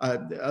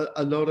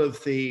a lot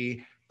of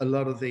the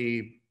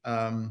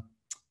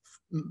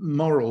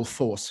moral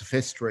force of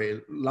history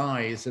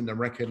lies in the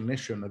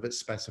recognition of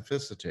its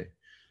specificity.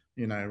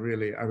 You know,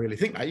 really, I really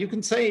think that. You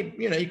can say,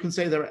 you know, you can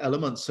say there are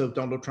elements of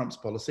Donald Trump's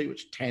policy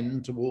which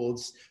tend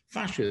towards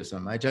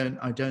fascism.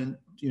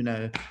 You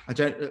know,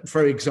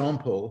 for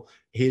example,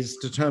 his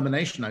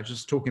determination, I was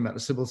just talking about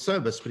the civil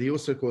service, but he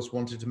also, of course,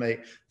 wanted to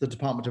make the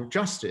Department of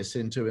Justice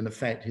into, in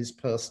effect, his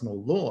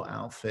personal law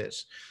outfit,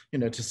 you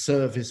know, to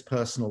serve his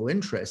personal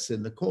interests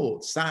in the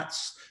courts.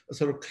 That's a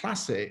sort of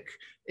classic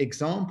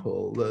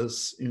example.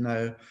 There's, you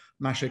know,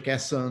 Masha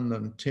Gessen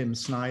and Tim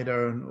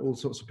Snyder and all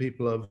sorts of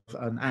people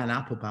and Anne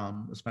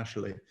Applebaum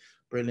especially,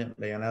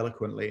 brilliantly and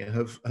eloquently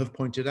have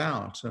pointed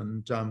out,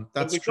 and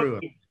that's true.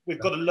 We've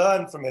got to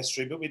learn from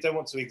history, but we don't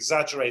want to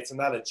exaggerate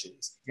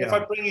analogies. Yeah. If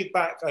I bring you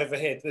back over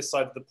here to this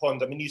side of the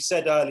pond, I mean, you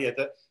said earlier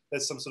that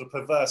there's some sort of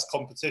perverse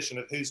competition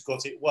of who's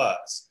got it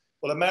worse.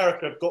 Well,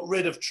 America have got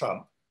rid of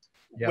Trump.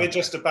 Yeah. We're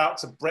just about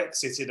to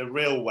Brexit in a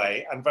real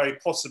way, and very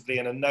possibly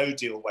in a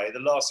no-deal way. The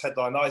last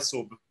headline I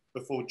saw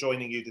before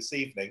joining you this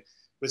evening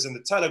was in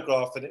the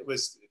Telegraph, and it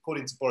was,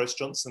 according to Boris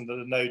Johnson, that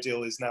a no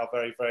deal is now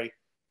very, very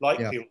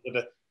likely,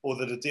 yeah, or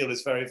that a deal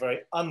is very, very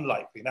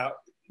unlikely. Now,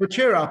 but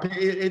cheer up,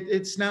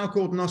 it's now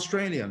called an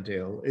Australian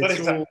deal. It's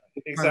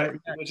exactly,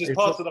 which is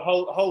part of the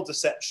whole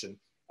deception.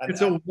 And,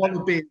 it's all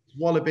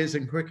wallabies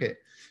and cricket.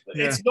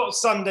 Yeah. It's not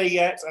Sunday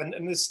yet, and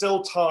there's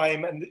still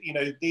time, and you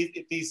know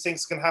these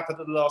things can happen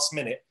at the last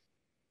minute.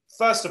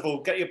 First of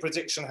all, get your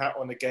prediction hat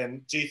on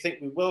again. Do you think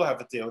we will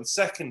have a deal? And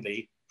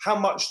secondly, how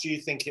much do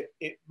you think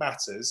it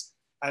matters?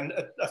 And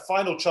a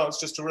final chance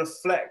just to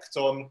reflect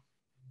on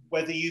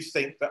whether you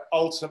think that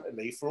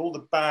ultimately, for all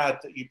the bad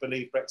that you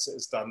believe Brexit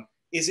has done,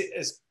 is it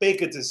as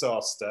big a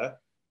disaster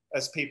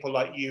as people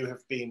like you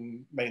have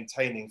been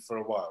maintaining for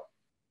a while?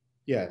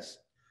 Yes.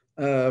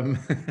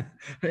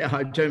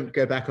 I don't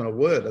go back on a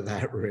word of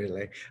that,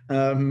 really.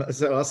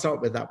 So I'll start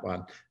with that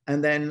one.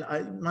 And then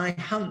my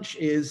hunch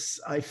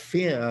is I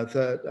fear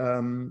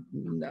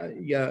that,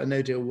 yeah, a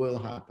no deal will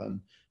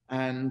happen.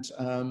 And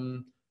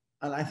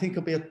I think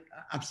it'll be an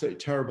absolutely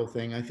terrible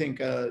thing. I think,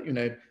 you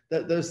know,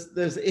 that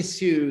there's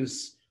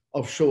issues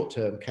of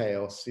short-term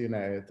chaos, you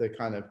know, the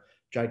kind of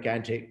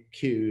gigantic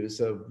queues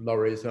of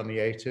lorries on the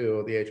A2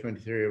 or the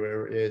A23 or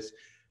wherever it is,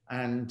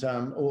 and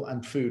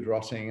food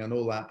rotting and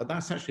all that. But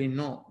that's actually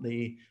not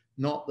the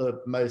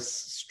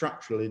most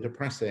structurally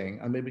depressing.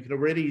 I mean, we can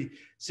already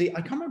see,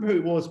 I can't remember who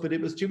it was, but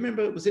it was, do you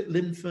remember, was it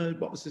Linford?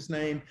 What was his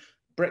name?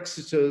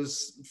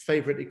 Brexiter's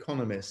favorite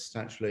economist,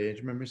 actually. Do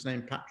you remember his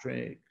name?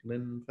 Patrick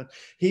Linford.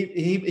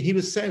 He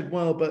was said,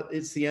 well, but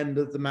it's the end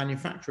of the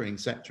manufacturing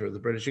sector of the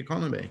British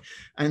economy.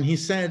 And he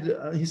said,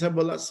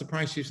 well, that's the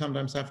price you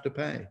sometimes have to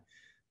pay.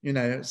 You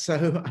know,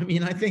 so I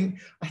mean, I think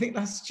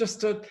that's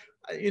just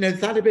you know,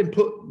 that had been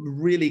put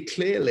really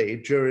clearly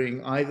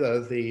during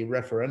either the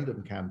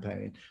referendum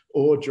campaign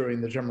or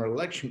during the general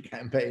election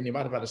campaign. You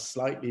might have had a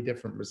slightly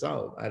different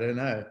result. I don't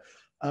know.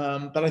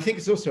 But I think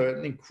it's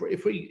also,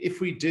 if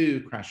we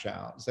do crash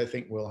out, as I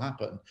think will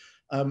happen,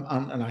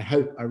 and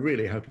I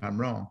really hope I'm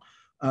wrong,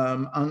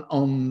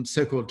 on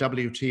so-called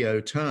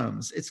WTO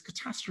terms, it's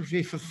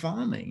catastrophe for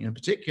farming in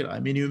particular. I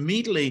mean, you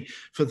immediately,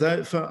 for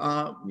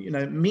our, you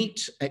know,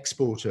 meat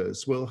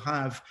exporters will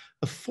have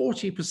a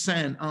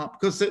 40% up,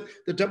 because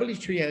the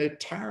WTO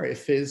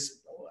tariff is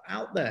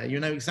out there, you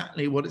know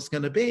exactly what it's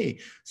going to be.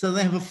 So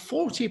they have a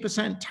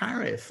 40%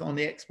 tariff on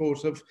the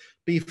export of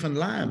beef and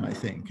lamb, I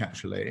think,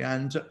 actually.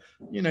 And,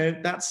 you know,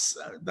 that's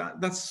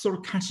a sort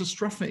of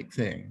catastrophic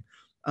thing.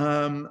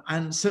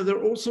 And so there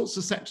are all sorts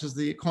of sectors of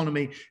the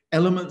economy,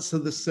 elements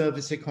of the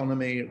service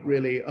economy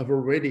really have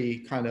already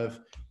kind of,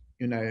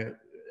 you know,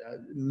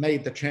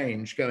 made the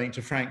change, going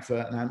to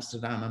Frankfurt and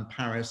Amsterdam and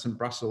Paris and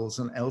Brussels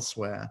and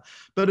elsewhere.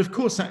 But of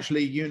course,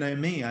 actually, you know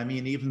me, I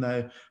mean, even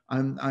though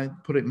I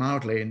put it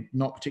mildly,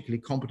 not particularly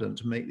competent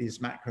to make these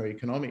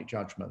macroeconomic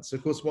judgments,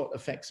 of course, what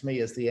affects me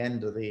is the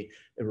end of the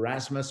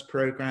Erasmus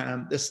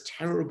program, this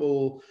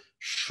terrible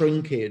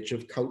shrinkage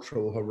of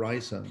cultural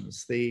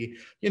horizons. You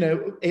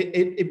know,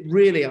 it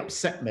really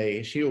upset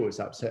me. She always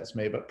upsets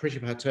me, but Priti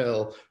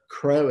Patel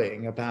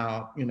crowing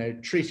about, you know,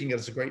 treating it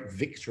as a great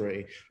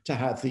victory to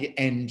have the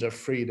end of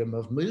freedom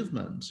of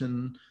movement.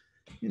 And,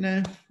 you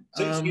know.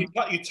 So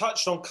you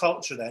touched on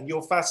culture then.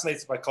 You're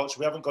fascinated by culture.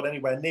 We haven't got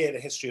anywhere near the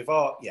history of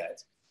art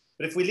yet.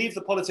 But if we leave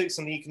the politics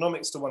and the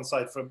economics to one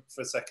side for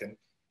a second,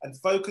 and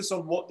focus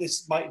on what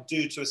this might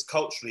do to us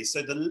culturally.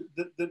 So the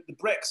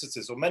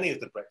Brexiters, or many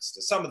of the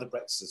Brexiters, some of the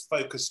Brexiters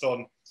focused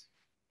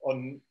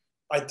on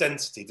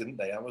identity, didn't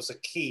they? That was a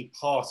key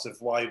part of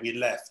why we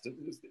left. It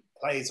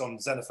plays on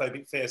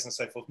xenophobic fears and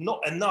so forth.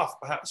 Not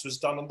enough perhaps was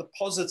done on the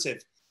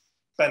positive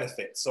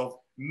benefits of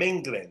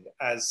mingling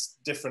as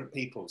different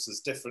peoples,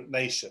 as different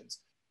nations.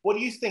 What do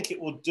you think it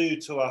will do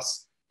to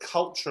us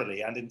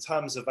culturally and in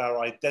terms of our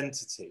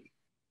identity,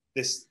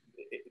 this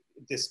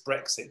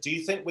Brexit? Do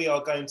you think we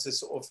are going to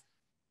sort of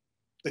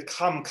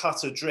become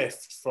cut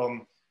adrift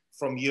from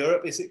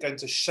Europe? Is it going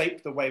to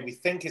shape the way we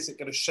think? Is it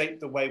going to shape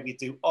the way we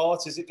do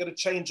art? Is it going to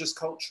change us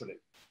culturally?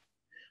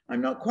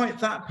 I'm not quite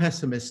that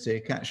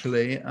pessimistic,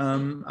 actually. I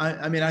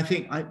mean, I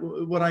think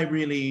what I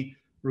really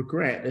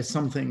regret is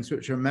some things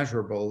which are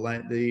measurable,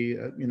 like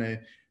the, you know,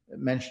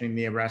 mentioning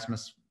the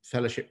Erasmus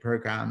fellowship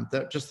program,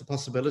 that just the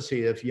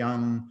possibility of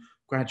young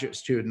graduate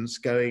students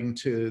going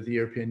to the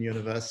European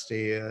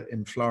University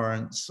in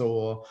Florence,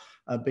 or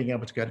being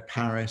able to go to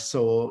Paris,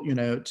 or, you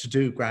know, to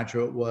do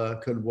graduate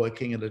work and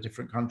working in a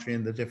different country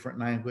in the different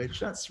language.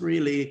 That's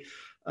really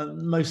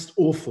most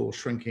awful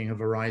shrinking of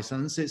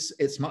horizons.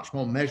 It's much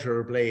more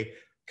measurably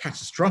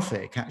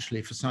catastrophic,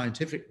 actually, for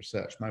scientific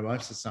research. My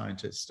wife's a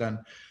scientist, and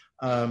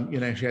you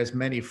know, she has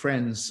many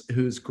friends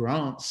whose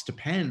grants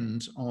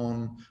depend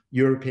on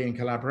European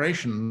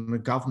collaboration. The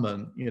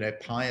government, you know,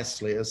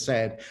 piously has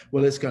said,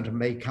 well, it's going to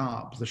make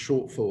up the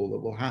shortfall that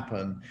will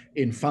happen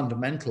in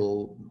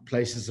fundamental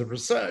places of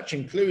research,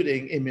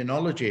 including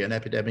immunology and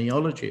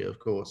epidemiology, of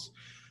course.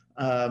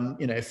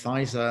 You know,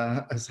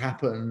 Pfizer has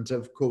happened,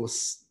 of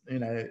course, you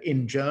know,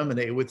 in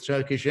Germany with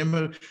Turkish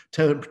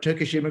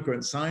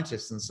immigrant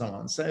scientists and so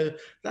on. So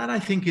that, I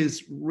think,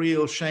 is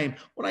real shame.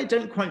 What I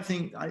don't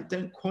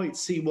quite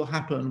see will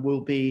happen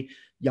will be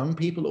young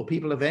people or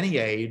people of any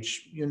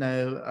age, you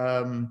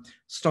know,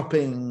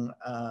 stopping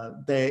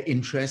their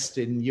interest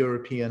in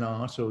European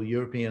art or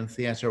European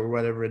theatre or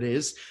whatever it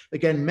is.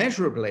 Again,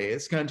 measurably,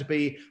 it's going to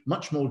be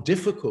much more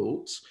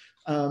difficult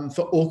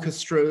for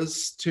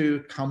orchestras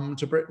to come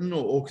to Britain,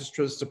 or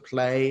orchestras to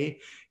play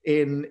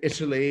in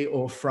Italy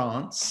or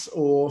France,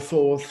 or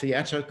for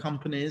theatre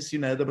companies. You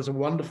know, there was a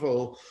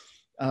wonderful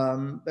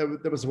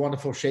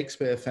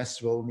Shakespeare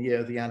festival in the year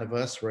of the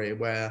anniversary,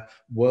 where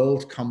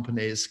world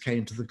companies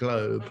came to the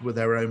globe with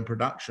their own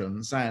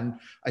productions. And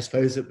I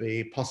suppose it'd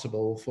be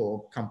possible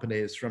for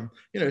companies from,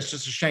 you know, it's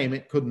just a shame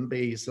it couldn't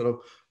be sort of,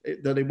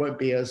 that it won't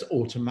be as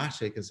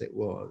automatic as it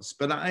was.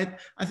 But I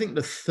think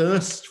the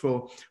thirst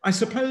for, I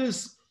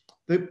suppose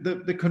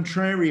the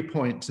contrary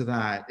point to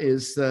that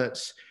is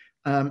that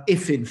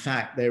if in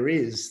fact there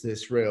is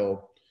this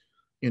real,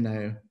 you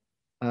know,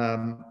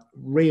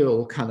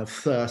 real kind of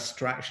thirst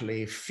to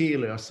actually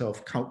feel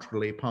yourself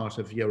culturally part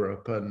of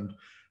Europe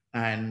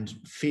and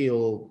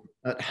feel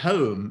at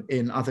home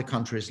in other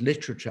countries'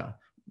 literature,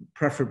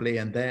 preferably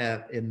in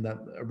the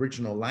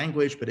original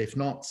language, but if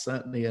not,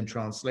 certainly in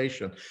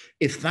translation.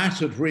 If that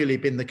had really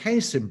been the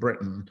case in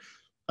Britain,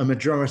 a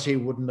majority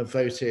wouldn't have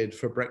voted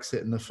for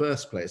Brexit in the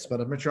first place,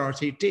 but a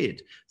majority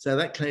did. So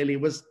that clearly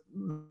was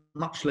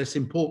much less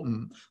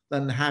important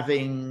than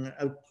having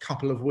a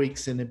couple of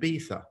weeks in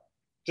Ibiza.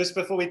 Just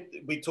before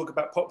we talk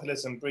about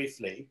populism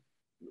briefly,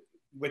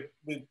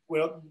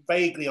 we're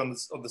vaguely on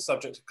the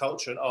subject of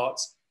culture and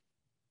arts.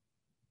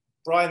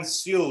 Brian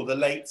Sewell, the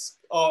late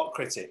art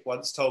critic,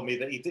 once told me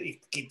that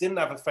he didn't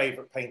have a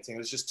favourite painting.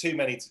 There's just too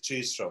many to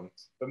choose from.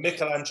 But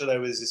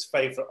Michelangelo is his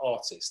favourite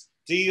artist.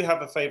 Do you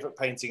have a favourite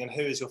painting, and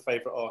who is your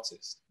favourite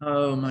artist?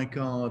 Oh my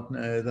God,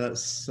 no,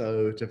 that's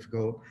so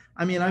difficult.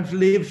 I mean, I've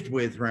lived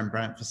with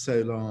Rembrandt for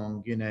so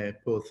long, you know,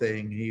 poor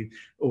thing. He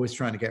always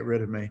trying to get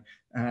rid of me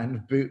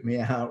and boot me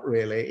out,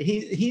 really.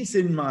 He's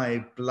in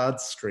my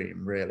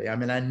bloodstream, really. I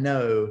mean, I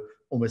know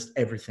almost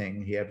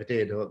everything he ever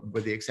did,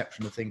 with the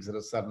exception of things that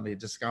are suddenly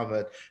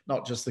discovered,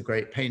 not just the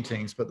great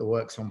paintings, but the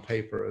works on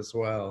paper as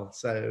well.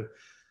 So,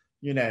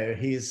 you know,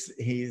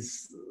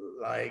 he's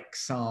like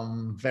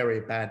some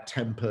very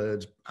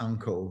bad-tempered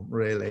uncle,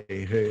 really,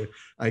 who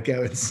I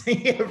go and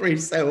see every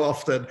so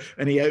often,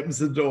 and he opens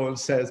the door and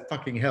says,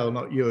 "Fucking hell,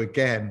 not you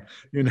again,"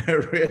 you know,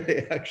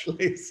 really,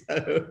 actually.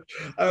 So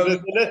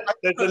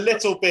there's a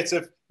little bit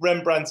of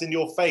Rembrandt in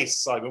your face,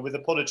 Simon, with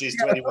apologies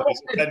to anyone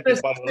who's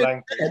offended by the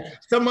language.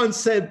 Someone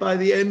said by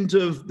the end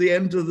of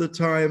the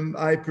time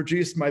I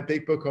produced my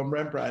big book on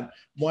Rembrandt,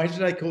 why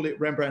did I call it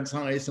Rembrandt's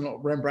eyes and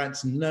not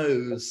Rembrandt's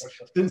nose?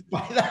 Since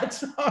by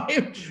that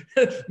time,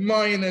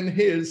 mine and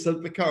his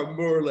have become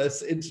more or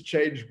less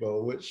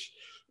interchangeable, which,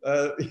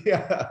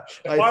 yeah.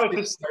 If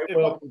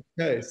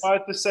I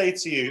had to say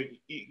to you,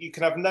 you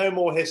can have no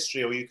more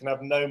history or you can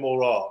have no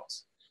more art,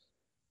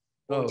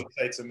 what would you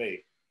say to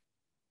me?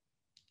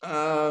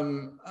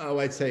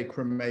 I'd say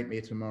cremate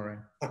me tomorrow.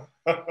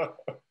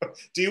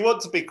 Do you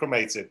want to be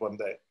cremated one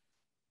day?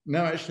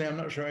 No, actually, I'm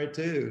not sure I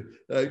do.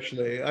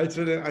 Actually, I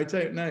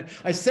don't know.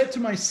 I said to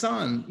my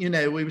son, you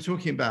know, we were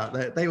talking about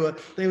that. They were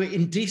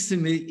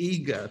indecently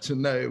eager to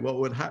know what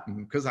would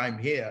happen because I'm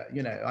here.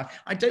 You know,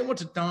 I don't want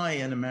to die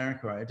in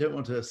America. I don't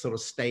want to sort of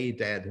stay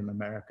dead in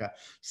America.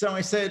 So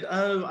I said,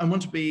 oh, I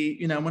want to be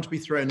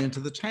thrown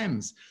into the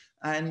Thames.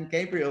 And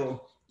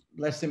Gabriel,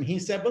 bless him, he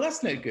said, well,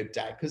 that's no good,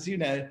 Dad, because, you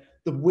know,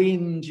 the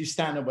wind, you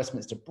stand on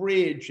Westminster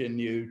Bridge and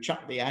you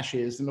chuck the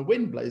ashes and the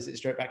wind blows it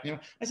straight back.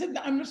 I said,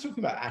 no, I'm not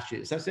talking about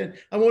ashes. I said,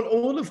 I want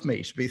all of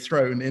me to be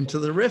thrown into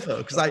the river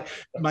because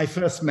my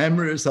first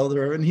memories of the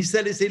river. And he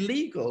said, it's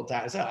illegal,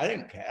 Dad. I said, I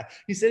don't care.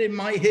 He said, it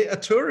might hit a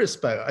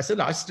tourist boat. I said,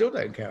 no, I still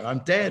don't care.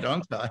 I'm dead,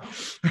 aren't I?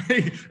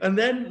 And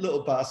then,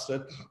 little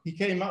bastard, he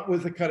came up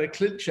with a kind of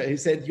clincher. He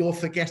said, you're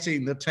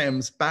forgetting the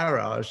Thames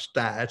barrage,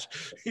 Dad.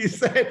 He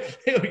said,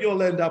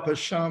 you'll end up a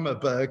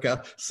Schama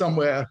burger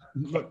somewhere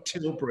like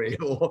Tilbury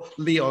or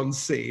Leon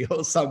Sea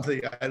or something.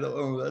 I thought,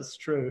 oh, that's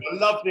true. I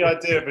love the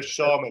idea of a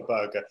Schama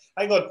burger.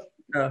 Hang on,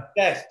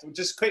 death,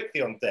 just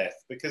quickly on death,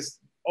 because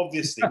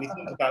obviously we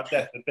think about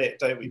death a bit,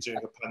 don't we,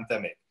 during a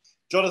pandemic.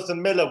 Jonathan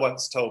Miller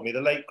once told me,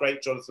 the late,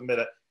 great Jonathan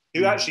Miller,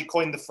 who actually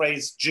coined the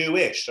phrase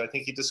Jewish. I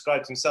think he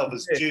described himself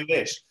as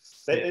Jewish.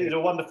 He's a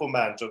wonderful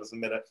man, Jonathan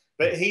Miller.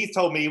 But he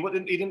told me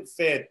he didn't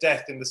fear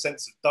death in the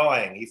sense of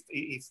dying.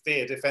 He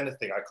feared, if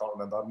anything, I can't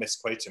remember, I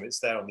misquote him, it's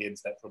there on the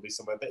internet probably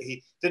somewhere, but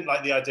he didn't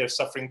like the idea of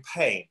suffering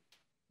pain.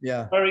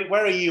 Yeah.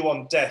 Where are you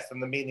on death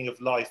and the meaning of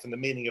life and the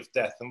meaning of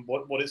death and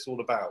what it's all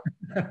about?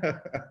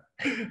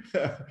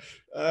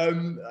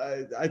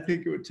 I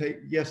think it would take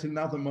yet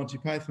another Monty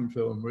Python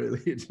film,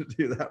 really, to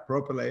do that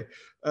properly.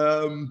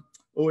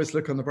 Always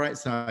look on the bright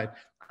side.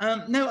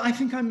 No, I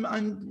think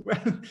I'm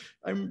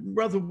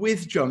rather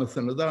with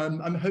Jonathan, although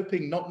I'm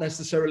hoping not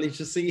necessarily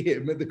to see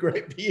him in the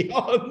great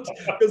beyond,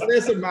 because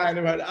there's a man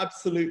who had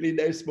absolutely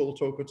no small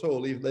talk at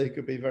all, even though he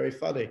could be very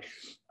funny.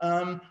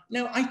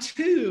 No, I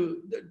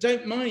too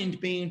don't mind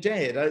being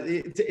dead.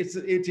 It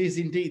is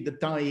indeed the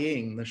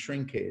dying, the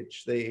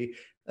shrinkage, the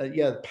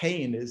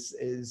pain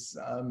is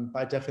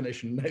by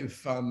definition no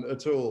fun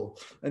at all,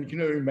 and you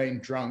can only remain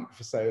drunk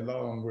for so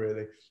long,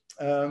 really.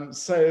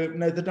 So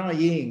no, the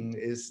dying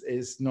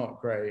is not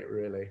great,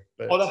 really.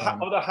 But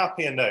on a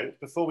happier note,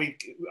 before we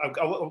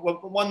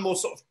one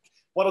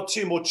or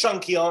two more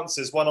chunky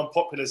answers, one on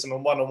populism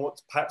and one on what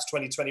perhaps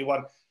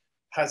 2021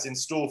 has in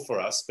store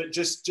for us. But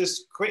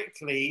just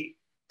quickly,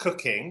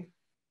 cooking.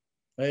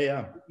 Oh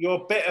yeah,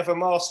 you're a bit of a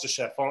master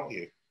chef, aren't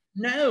you?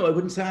 No, I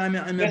wouldn't say I'm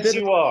a yes, bit.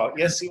 You are.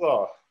 Yes, you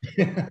are.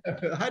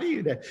 How do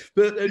you know?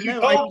 But you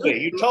told me.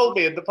 You told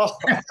me in the past.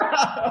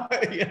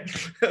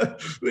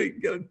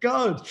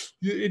 God,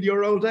 in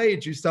your old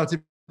age, you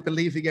started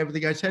believing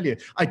everything I tell you.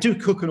 I do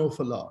cook an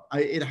awful lot.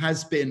 It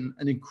has been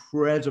an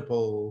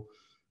incredible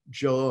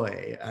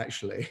joy,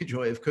 actually,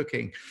 joy of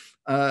cooking.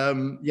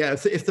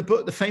 If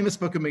the famous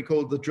book had been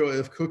called The Joy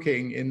of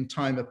Cooking in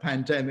Time of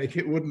Pandemic,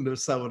 it wouldn't have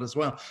sold as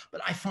well. But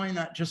I find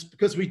that just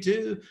because we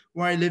do,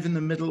 where I live in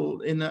the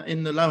middle, in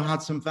the Lower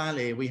Hudson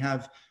Valley, we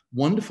have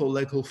wonderful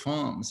local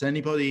farms.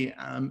 Anybody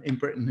in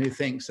Britain who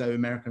thinks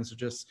Americans are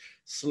just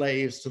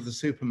slaves to the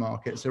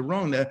supermarkets are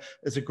wrong.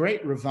 There's a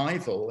great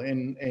revival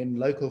in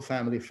local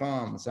family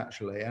farms,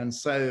 actually. And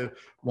so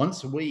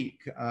once a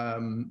week,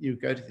 you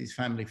go to these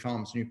family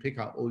farms and you pick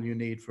up all you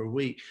need for a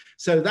week.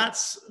 So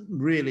that's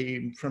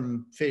really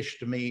from fish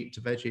to meat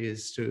to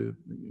veggies to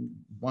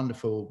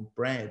wonderful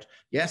bread.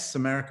 Yes,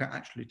 America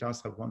actually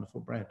does have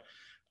wonderful bread.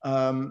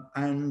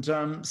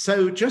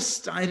 So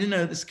just, I don't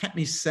know, this kept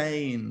me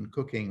sane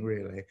cooking,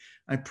 really.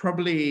 I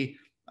probably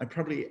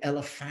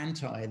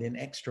elephantine in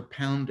extra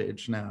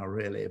poundage now,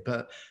 really,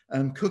 but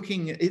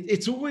cooking,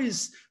 it's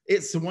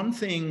the one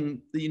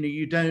thing that,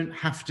 you don't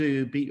have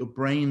to beat your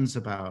brains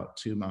about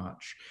too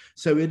much.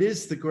 So it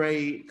is the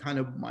great kind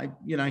of,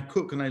 I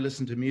cook and I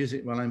listen to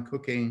music while I'm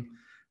cooking.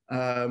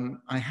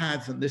 I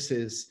have, and this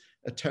is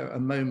a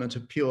moment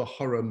of pure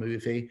horror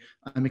movie,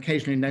 I'm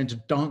occasionally known to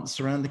dance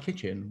around the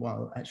kitchen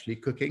while actually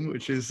cooking,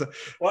 which is...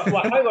 well,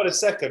 hang on a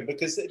second,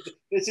 because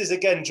this is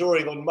again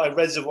drawing on my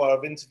reservoir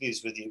of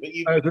interviews with you, but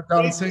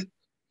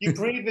you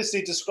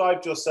previously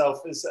described yourself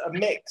as a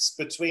mix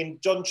between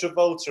John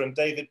Travolta and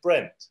David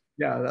Brent.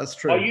 Yeah, that's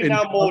true. Are you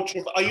now more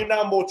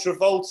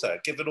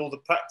Travolta, given all the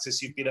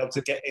practice you've been able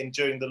to get in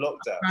during the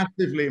lockdown?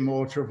 Massively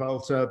more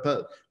Travolta,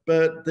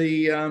 but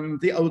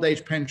the old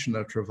age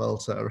pensioner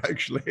Travolta,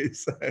 actually.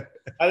 So.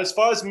 And as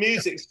far as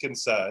music's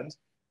concerned,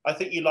 I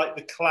think you like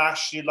The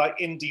Clash, you like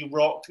indie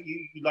rock,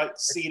 you like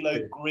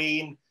CeeLo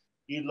Green,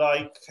 you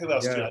like, who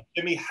else do you like?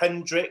 Jimi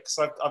Hendrix.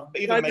 I've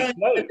even made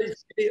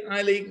notes.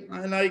 I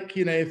like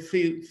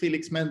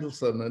Felix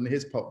Mendelssohn and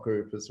his pop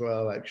group as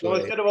well, actually. Well,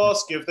 I was going to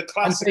ask you if the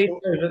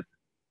classical...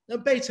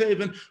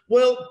 Beethoven.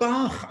 Well,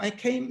 Bach.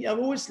 I've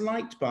always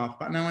liked Bach,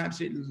 but now I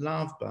absolutely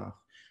love Bach.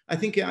 I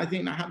think that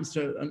happens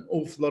to an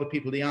awful lot of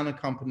people. The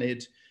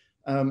unaccompanied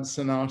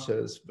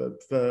sonatas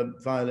for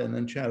violin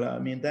and cello. I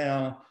mean,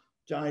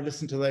 I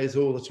listen to those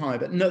all the time.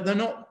 But no, they're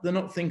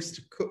not things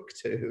to cook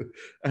to.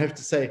 I have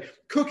to say,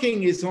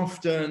 cooking is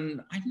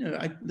often.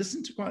 I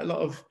listen to quite a lot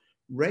of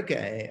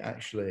reggae,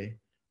 actually.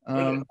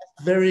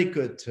 Very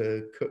good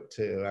to cook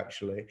to,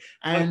 actually.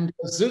 And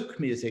zouk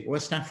music,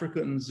 West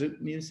African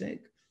zouk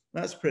music.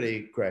 That's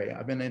pretty great.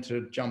 I've been able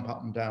to jump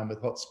up and down with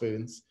hot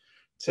spoons.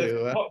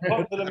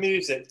 Popular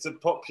music to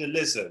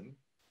populism.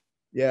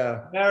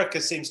 Yeah. America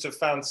seems to have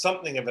found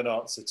something of an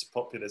answer to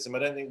populism. I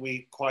don't think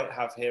we quite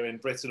have here in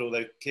Britain,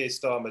 although Keir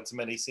Starmer to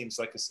many seems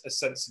like a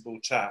sensible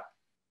chap.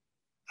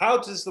 How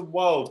does the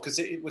world, because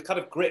we're kind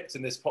of gripped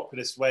in this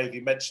populist wave,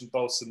 you mentioned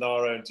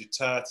Bolsonaro and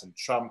Duterte and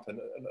Trump and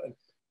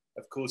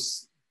of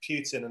course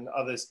Putin and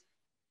others.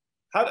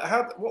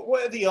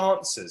 What are the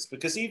answers?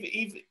 Because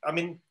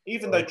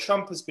even though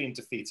Trump has been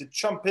defeated,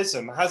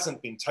 Trumpism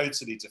hasn't been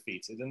totally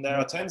defeated, and there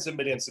are tens of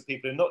millions of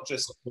people who are not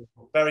just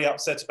very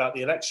upset about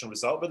the election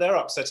result, but they're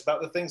upset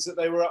about the things that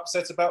they were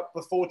upset about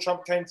before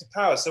Trump came to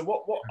power. So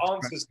what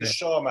answers does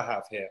Schama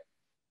have here?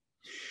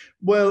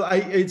 Well,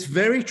 it's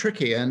very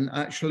tricky, and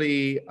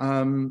actually,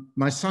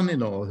 my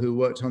son-in-law, who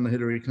worked on the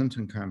Hillary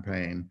Clinton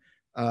campaign,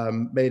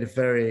 made a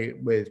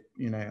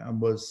and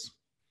was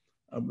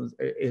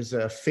is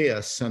a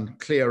fierce and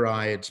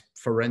clear-eyed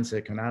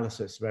forensic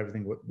analysis of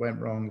everything that went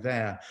wrong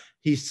there.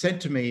 He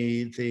said to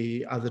me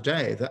the other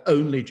day that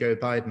only Joe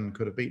Biden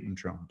could have beaten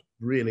Trump,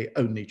 really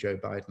only Joe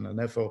Biden. And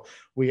therefore,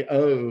 we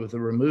owe the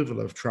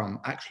removal of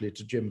Trump actually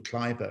to Jim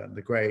Clyburn,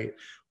 the great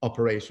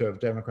operator of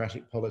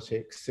democratic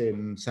politics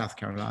in South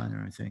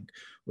Carolina, I think.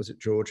 Was it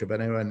Georgia?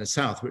 But anyway, in the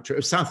South, which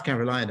was South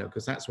Carolina,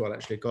 because that's what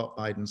actually got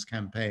Biden's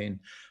campaign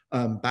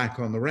back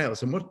on the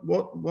rails. And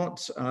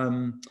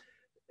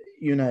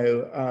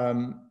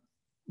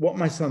what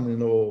my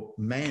son-in-law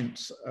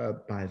meant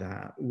by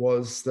that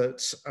was that,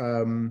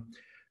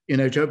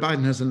 Joe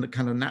Biden has a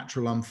kind of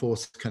natural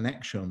unforced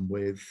connection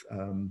with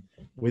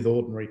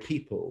ordinary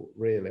people,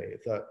 really,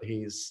 that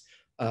he's,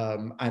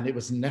 and it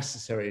was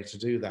necessary to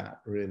do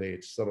that, really,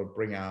 to sort of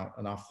bring out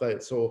enough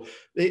votes, or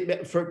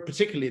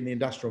particularly in the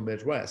industrial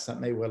Midwest, that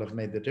may well have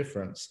made the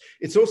difference.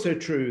 It's also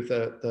true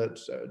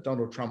that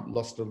Donald Trump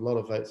lost a lot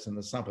of votes in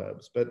the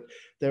suburbs, but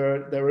there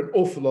are an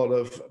awful lot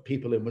of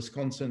people in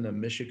Wisconsin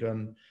and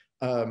Michigan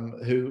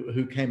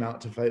who came out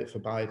to vote for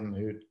Biden,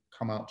 who'd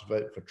come out to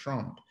vote for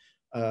Trump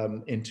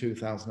in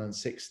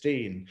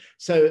 2016.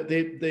 So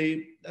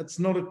that's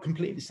not a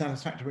completely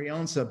satisfactory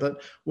answer,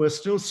 but we're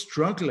still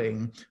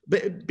struggling.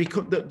 But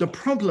because the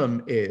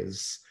problem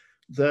is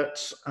that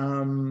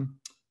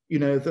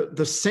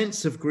the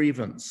sense of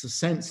grievance, the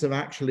sense of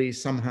actually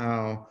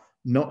somehow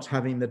not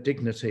having the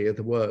dignity of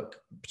the work,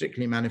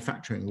 particularly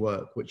manufacturing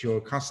work, which you're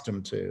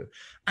accustomed to,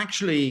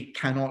 actually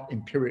cannot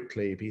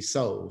empirically be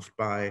solved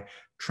by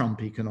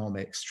Trump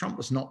economics. Trump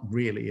was not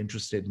really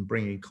interested in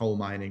bringing coal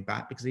mining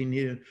back because he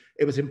knew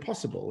it was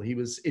impossible. He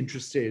was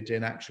interested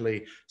in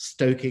actually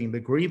stoking the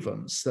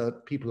grievance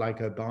that people like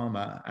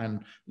Obama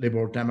and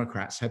liberal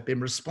Democrats had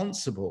been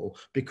responsible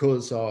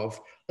because of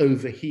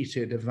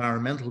overheated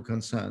environmental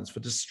concerns for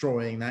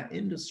destroying that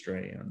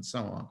industry and so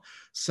on.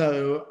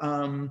 So,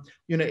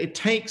 it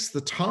takes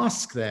the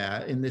task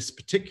there in this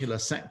particular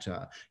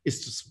sector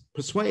is to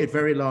persuade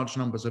very large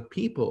numbers of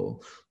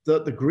people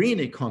that the green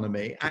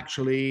economy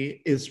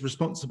actually is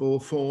responsible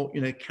for,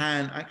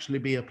 can actually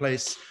be a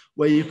place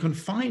where you can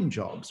find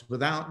jobs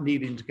without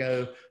needing to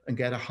go and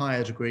get a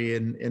higher degree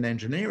in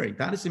engineering.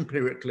 That is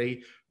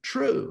empirically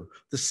true.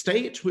 The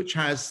state which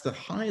has the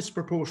highest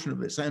proportion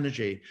of its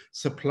energy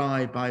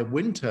supplied by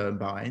wind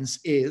turbines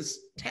is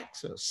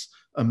Texas,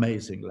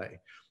 amazingly.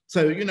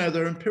 So,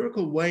 there are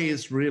empirical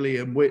ways really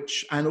in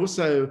which, and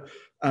also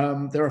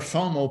there are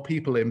far more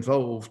people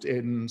involved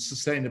in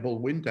sustainable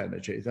wind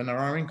energy than there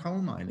are in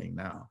coal mining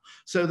now.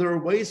 So there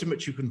are ways in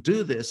which you can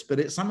do this, but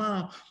it's a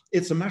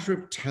matter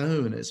of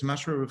tone. It's a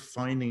matter of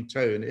finding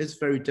tone. It's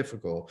very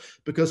difficult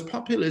because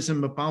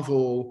populism, above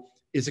all,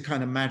 is a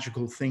kind of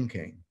magical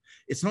thinking.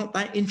 It's not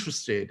that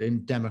interested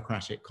in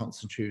democratic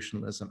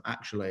constitutionalism,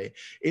 actually.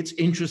 It's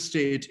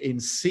interested in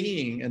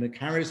seeing in a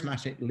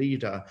charismatic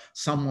leader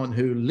someone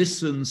who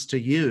listens to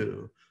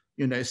you.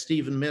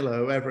 Stephen Miller,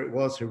 whoever it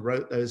was who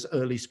wrote those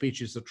early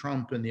speeches of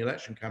Trump in the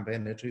election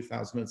campaign in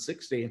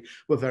 2016,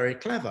 were very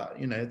clever.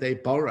 They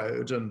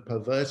borrowed and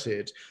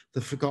perverted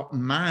the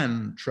forgotten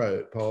man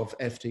trope of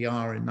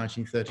FDR in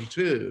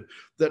 1932,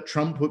 that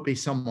Trump would be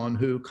someone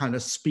who kind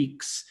of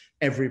speaks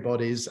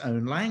everybody's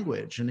own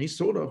language, and he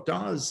sort of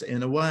does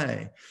in a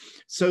way.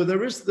 So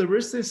there is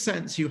this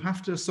sense you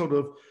have to sort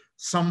of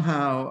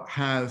somehow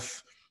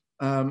have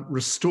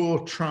restore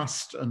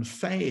trust and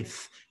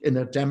faith in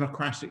a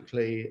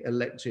democratically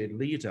elected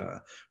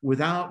leader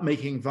without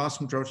making vast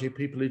majority of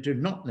people who do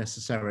not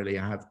necessarily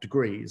have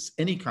degrees,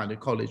 any kind of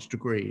college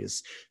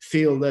degrees,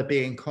 feel they're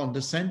being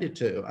condescended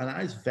to. And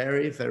that is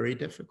very, very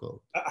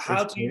difficult.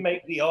 How do you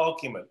make the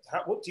argument?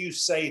 What do you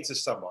say to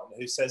someone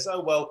who says,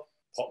 oh, well,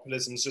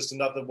 populism is just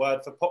another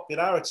word for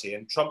popularity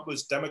and Trump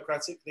was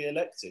democratically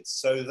elected,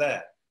 so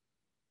there?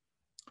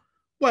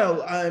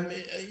 Well,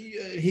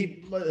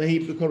 he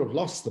kind of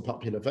lost the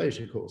popular vote,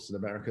 of course, in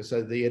America.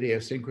 So the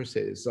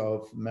idiosyncrasies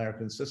of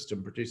American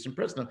system produced him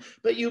president.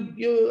 But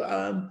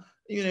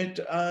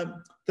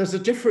there's a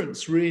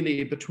difference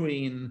really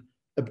between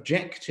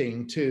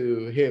objecting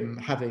to him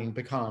having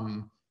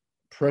become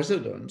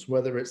president,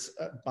 whether it's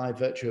by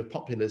virtue of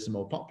populism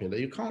or popular.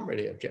 You can't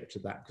really object to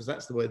that because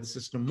that's the way the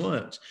system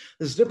works.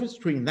 There's a difference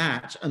between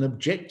that and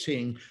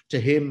objecting to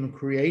him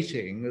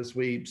creating, as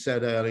we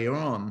said earlier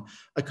on,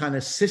 a kind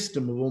of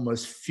system of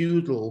almost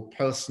feudal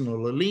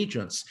personal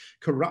allegiance,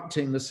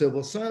 corrupting the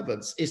civil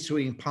servants,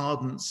 issuing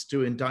pardons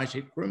to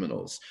indicted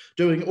criminals,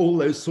 doing all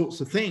those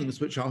sorts of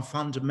things which are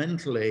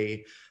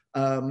fundamentally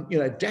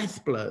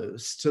death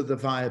blows to the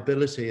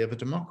viability of a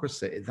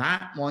democracy.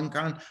 That one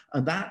kind,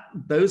 and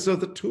those are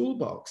the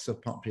toolbox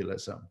of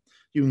populism.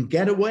 You can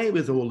get away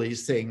with all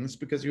these things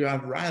because you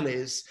have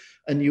rallies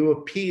and you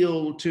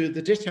appeal to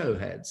the ditto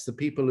heads, the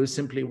people who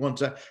simply want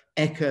to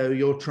echo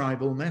your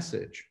tribal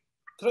message.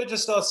 Could I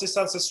just ask, this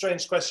sounds a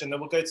strange question,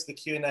 and we'll go to the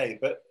Q&A,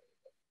 but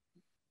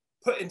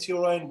put into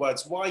your own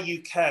words why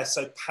you care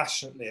so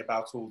passionately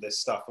about all this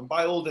stuff. And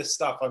by all this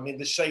stuff, I mean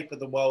the shape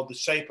of the world, the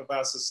shape of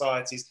our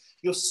societies.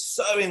 You're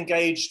so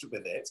engaged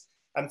with it.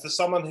 And for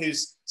someone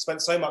who's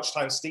spent so much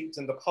time steeped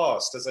in the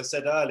past, as I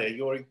said earlier,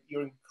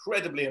 you're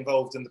incredibly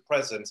involved in the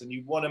present, and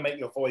you want to make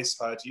your voice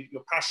heard.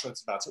 You're passionate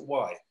about it.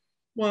 Why?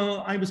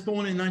 Well, I was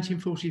born in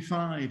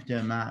 1945,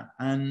 dear Matt,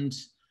 and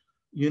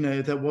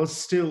there was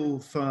still,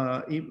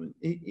 for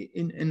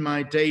in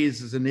my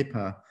days as a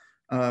nipper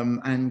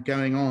and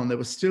going on, there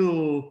was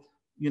still,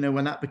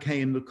 when that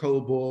became the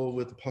Cold War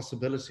with the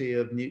possibility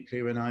of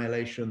nuclear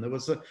annihilation, there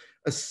was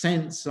a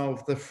sense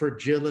of the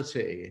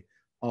fragility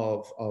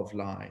of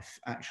life,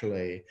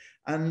 actually.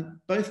 And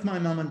both my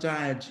mum and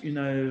dad,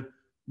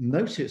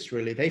 noticed,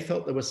 really, they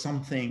felt there was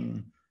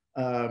something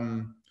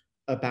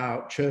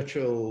about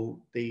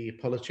Churchill, the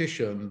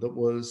politician, that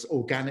was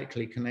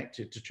organically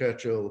connected to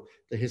Churchill,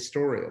 the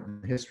historian,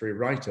 the history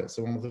writer.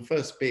 So one of the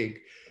first big,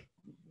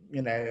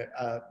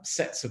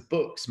 sets of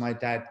books my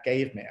dad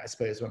gave me, I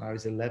suppose, when I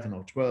was 11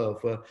 or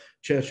 12, were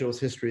Churchill's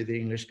History of the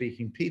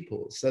English-Speaking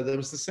Peoples. So there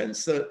was the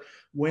sense that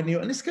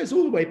and this goes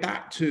all the way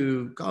back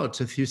to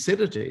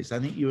Thucydides. I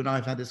think you and I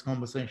have had this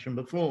conversation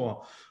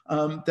before.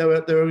 There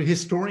are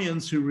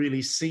historians who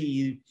really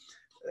see,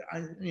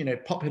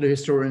 popular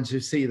historians who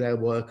see their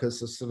work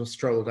as a sort of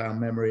stroll down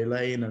memory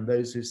lane, and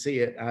those who see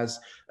it as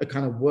a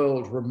kind of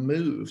world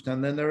removed.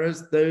 And then there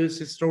is those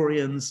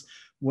historians,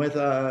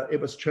 whether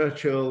it was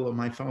Churchill or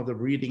my father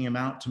reading him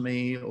out to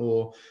me,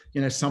 or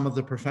some of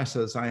the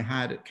professors I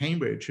had at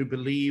Cambridge, who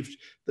believed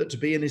that to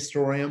be an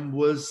historian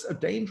was a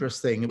dangerous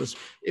thing. It was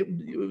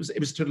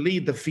to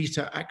lead the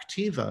vita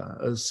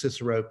activa, as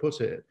Cicero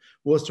put it,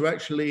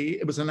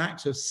 it was an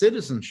act of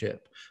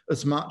citizenship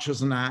as much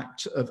as an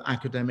act of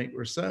academic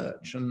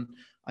research. And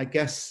I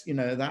guess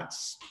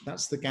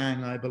that's the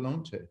gang I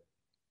belong to.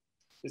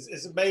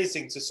 It's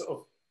amazing to sort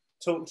of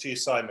talk to you,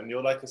 Simon.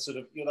 You're like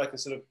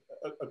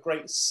a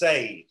great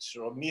sage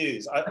or a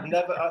muse. I've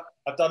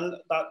done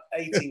about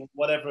 80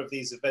 whatever of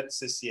these events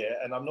this year,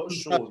 and I'm not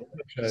sure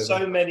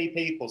so many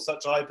people,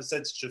 such a high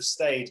percentage, have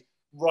stayed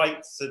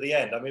right to the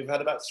end. I mean, we've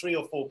had about 3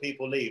 or 4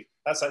 people leave.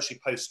 That's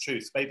actually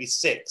post-truth, maybe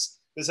 6.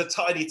 There's a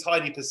tiny,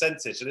 tiny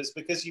percentage, and it's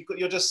because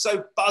you're just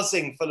so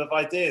buzzing full of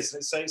ideas,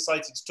 and it's so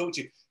exciting to talk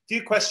to you. A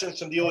few questions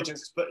from the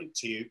audience to put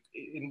to you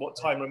in what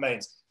time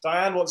remains.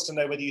 Diane wants to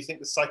know whether you think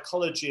the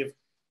psychology of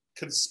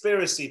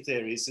conspiracy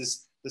theories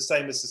is the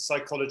same as the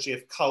psychology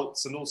of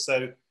cults, and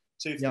also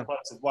 2 for the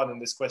price of 1 in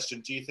this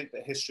question. Do you think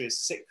that history is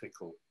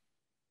cyclical?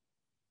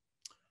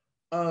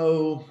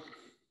 Oh,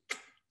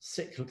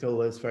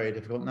 cyclical is very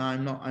difficult. No,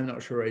 I'm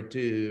not sure I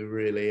do,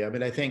 really. I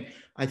mean, I think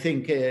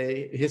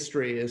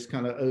history is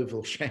kind of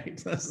oval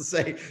shaped. That's to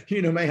say,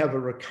 may have a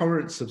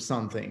recurrence of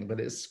something, but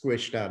it's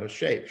squished out of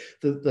shape.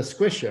 The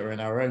squisher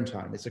in our own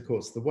time is, of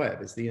course, the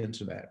web, is the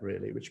internet,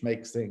 really, which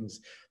makes things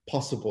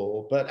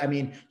possible. But I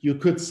mean, you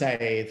could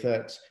say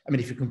that,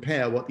 if you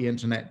compare what the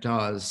internet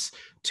does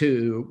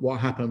to what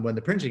happened when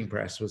the printing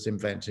press was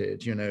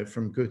invented,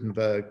 from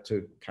Gutenberg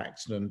to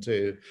Caxton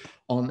to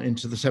on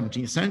into the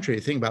 17th century,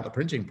 the thing about the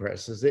printing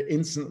press is it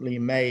instantly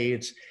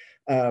made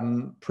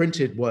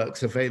printed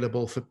works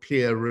available for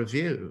peer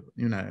review,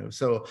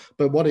 So,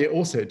 but what it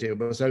also did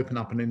was open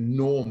up an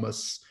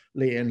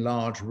enormously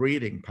enlarged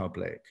reading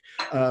public.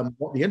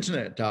 What the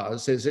internet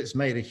does is it's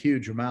made a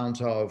huge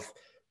amount of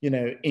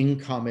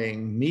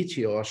incoming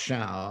meteor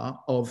shower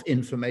of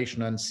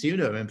information and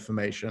pseudo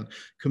information,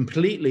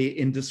 completely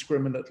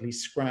indiscriminately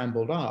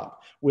scrambled up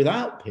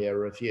without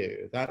peer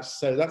review.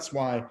 That's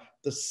why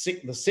the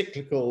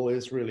cyclical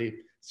is really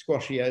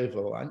squashy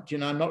oval.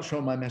 And I'm not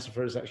sure my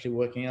metaphor is actually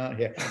working out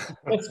here. The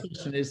first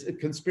question is,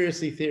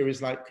 conspiracy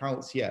theories like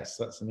cults? Yes,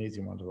 that's an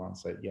easy one to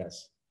answer.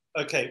 Yes.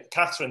 Okay,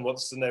 Catherine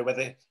wants to know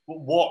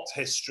what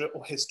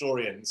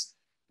historians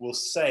will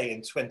say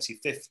in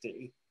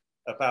 2050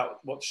 about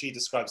what she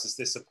describes as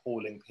this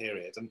appalling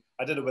period. And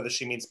I don't know whether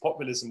she means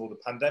populism or the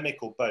pandemic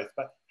or both,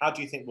 but how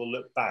do you think we'll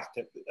look back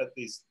at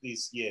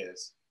these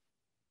years?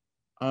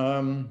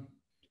 How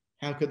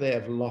could they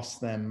have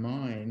lost their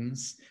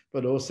minds,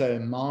 but also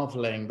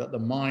marveling that the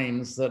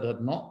minds that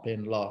had not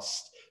been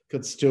lost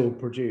could still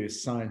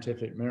produce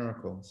scientific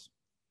miracles?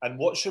 And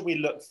what should we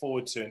look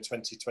forward to in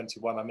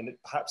 2021? I mean, it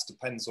perhaps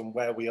depends on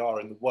where we are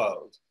in the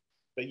world,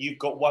 but you've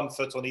got one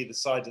foot on either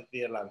side of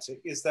the Atlantic.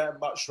 Is there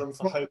much room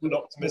for hope and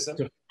optimism?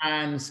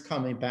 Fans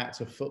coming back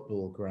to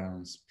football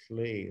grounds,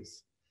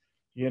 please.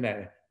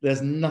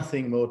 There's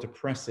nothing more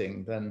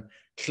depressing than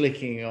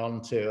clicking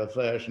onto a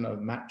version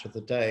of Match of the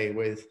Day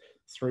with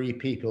 3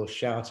 people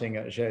shouting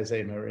at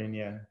Jose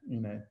Mourinho,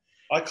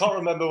 I can't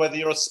remember whether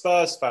you're a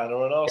Spurs fan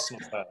or an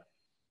Arsenal fan.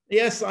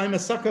 Yes, I'm a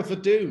sucker for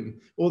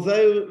doom.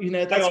 Although,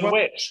 that's Hang on,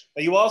 which?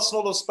 Are you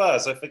Arsenal or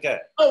Spurs? I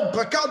forget. Oh,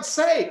 for God's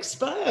sake,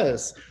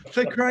 Spurs!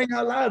 For crying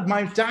out loud.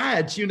 My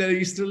dad,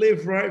 used to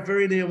live right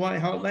very near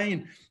White Hart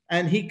Lane.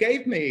 And he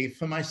gave me,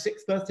 for my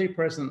 6th birthday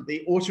present,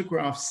 the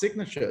autographed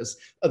signatures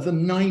of the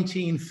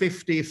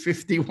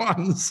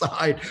 1950-51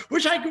 side,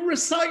 which I can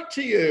recite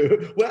to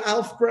you, where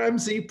Alf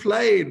Ramsey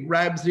played,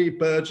 Ramsey,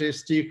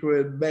 Burgess,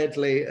 Dukewood,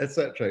 Medley,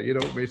 etc. You know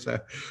what I mean? So,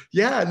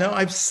 yeah, no,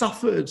 I've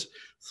suffered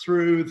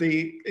through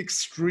the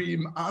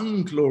extreme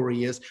unglory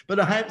years. But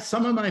I have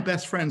some of my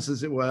best friends,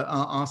 as it were,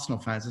 are Arsenal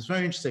fans. It's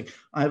very interesting.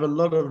 I have a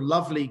lot of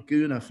lovely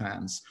Gooner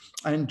fans.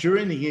 And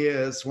during the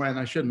years when,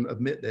 I shouldn't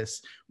admit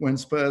this, when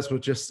Spurs were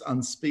just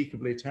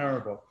unspeakably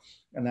terrible,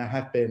 and there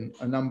have been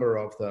a number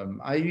of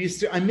them, I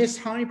miss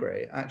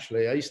Highbury,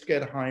 actually. I used to go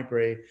to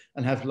Highbury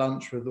and have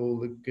lunch with all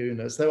the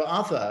Gooners. There were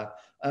other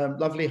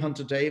lovely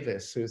Hunter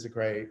Davis, who's a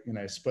great,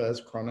 Spurs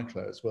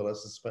chronicler as well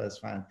as a Spurs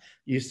fan,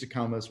 used to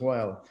come as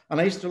well.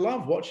 And I used to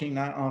love watching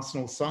that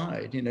Arsenal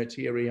side,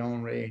 Thierry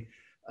Henry,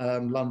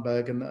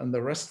 Lundberg, and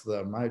the rest of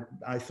them.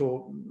 I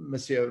thought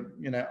Monsieur,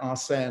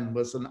 Arsène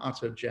was an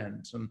utter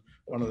gent and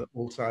one of the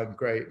all-time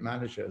great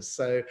managers.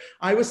 So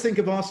I always think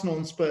of Arsenal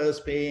and Spurs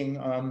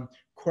being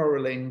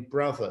quarreling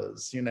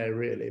brothers,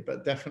 really,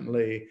 but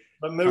definitely.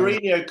 But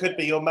Mourinho could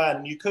be your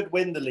man. You could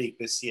win the league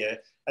this year.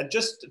 And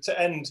just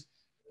to end.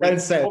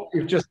 Don't say it.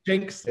 You've just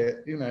jinxed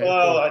it,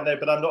 Well, I know,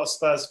 but I'm not a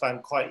Spurs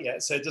fan quite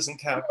yet, so it doesn't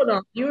count.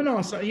 You a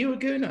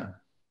Gooner?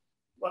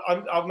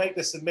 Well, I'll make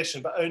this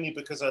admission, but only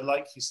because I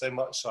like you so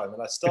much,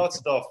 Simon. I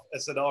started off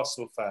as an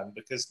Arsenal fan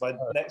because my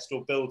next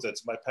door builder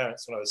to my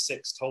parents when I was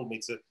 6 told me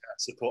to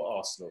support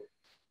Arsenal.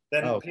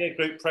 Then peer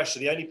group pressure,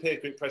 the only peer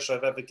group pressure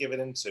I've ever given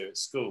into at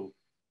school,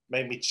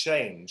 made me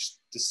change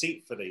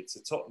deceitfully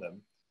to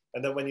Tottenham.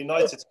 And then when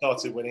United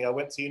started winning, I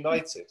went to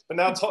United. But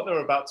now Tottenham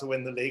are about to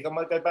win the league. I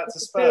might go back to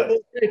Spurs. We'll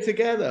go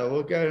together.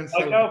 We'll go and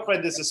my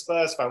girlfriend is a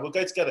Spurs fan. We'll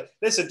go together.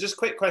 Listen, just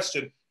quick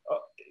question.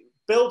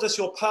 Build us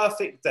your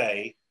perfect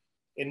day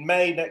in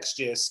May next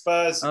year.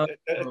 Spurs are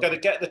going to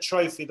get the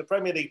trophy, the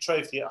Premier League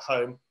trophy at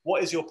home.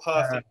 What is your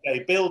perfect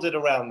day? Build it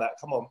around that.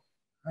 Come on.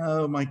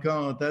 Oh my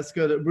God, that's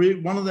good.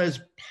 One of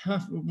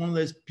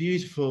those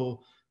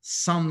beautiful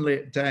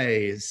sunlit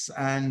days.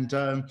 And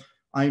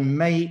I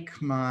make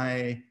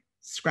my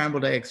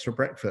scrambled eggs for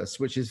breakfast,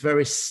 which is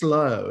very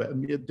slow.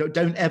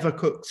 Don't ever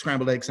cook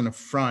scrambled eggs in a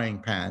frying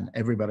pan,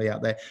 everybody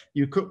out there.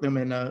 You cook them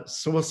in a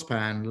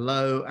saucepan,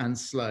 low and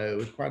slow,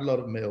 with quite a lot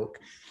of milk.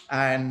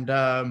 And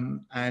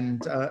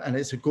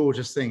it's a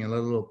gorgeous thing, and the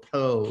little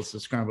pearls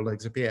of scrambled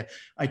eggs appear.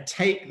 I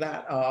take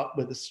that up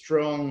with a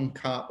strong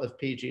cup of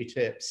PG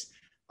Tips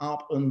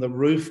up in the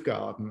roof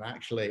garden,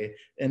 actually,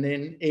 and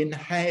then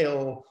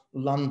inhale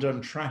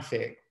London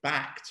traffic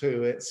back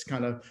to its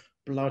kind of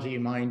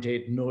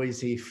bloody-minded,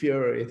 noisy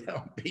fury.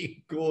 That would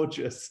be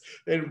gorgeous.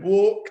 Then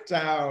walk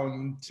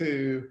down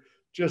to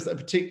just a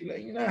particular,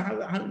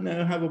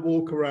 have a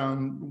walk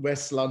around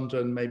West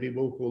London, maybe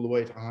walk all the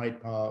way to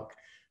Hyde Park.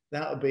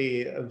 That would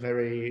be a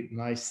very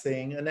nice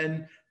thing. And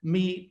then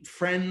meet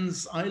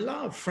friends I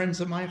love,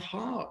 friends of my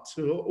heart,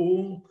 who are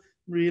all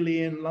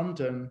really in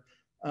London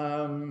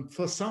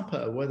for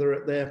supper, whether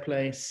at their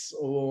place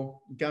or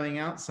going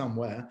out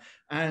somewhere,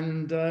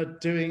 and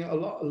doing a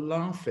lot of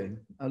laughing.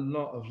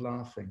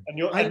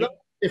 And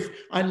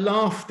I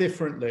laugh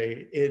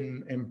differently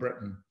in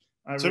Britain.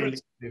 I really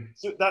do.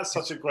 That's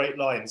such a great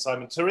line,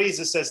 Simon.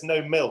 Teresa says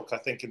no milk, I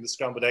think, in the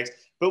scrambled eggs.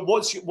 But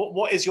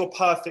what is your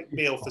perfect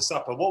meal for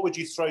supper? What would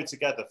you throw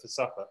together for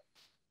supper?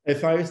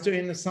 If I was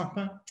doing the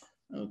supper?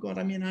 Oh God,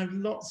 I have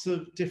lots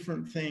of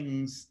different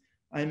things.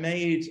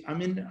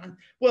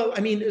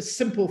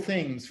 Simple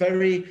things.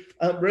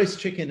 Roast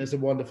chicken is a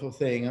wonderful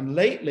thing. And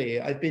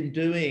lately I've been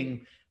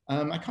doing,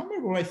 I can't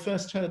remember where I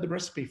first heard the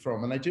recipe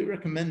from, and I do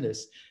recommend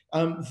this.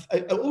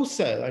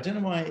 Also, I don't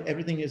know why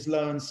everything is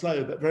low and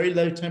slow, but very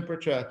low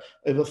temperature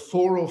over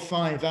 4 or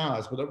 5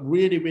 hours, but at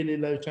really, really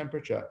low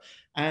temperature.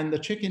 And the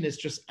chicken is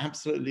just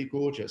absolutely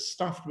gorgeous,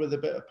 stuffed with a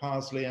bit of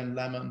parsley and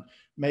lemon,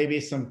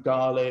 maybe some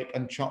garlic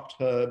and chopped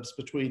herbs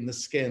between the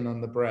skin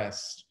and the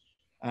breast,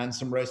 and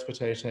some roast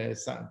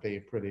potatoes. That would be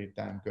pretty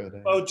damn good.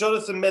 Well,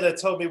 Jonathan Miller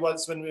told me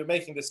once when we were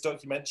making this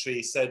documentary,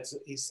 he said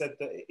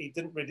that he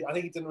didn't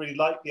really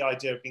like the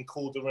idea of being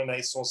called a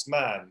Renaissance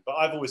man, but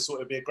I've always thought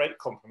it'd be a great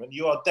compliment.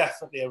 You are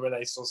definitely a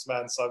Renaissance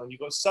man, Simon.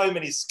 You've got so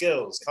many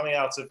skills coming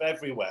out of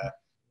everywhere.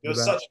 You're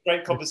such a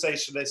great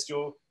conversationalist.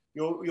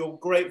 You're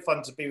great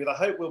fun to be with. I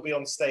hope we'll be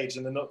on stage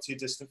in the not too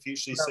distant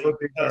future, so you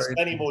can tell us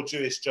many more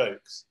Jewish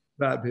jokes.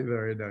 That'd be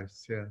very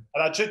nice, yeah.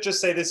 And I should just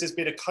say this has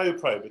been a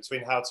co-pro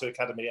between How To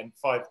Academy and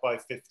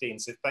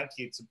 5x15. So thank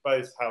you to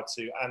both How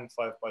To and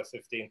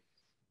 5x15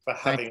 for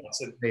having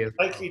us. And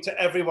thank you to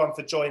everyone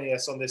for joining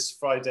us on this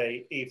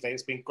Friday evening.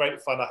 It's been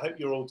great fun. I hope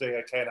you're all doing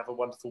okay and have a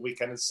wonderful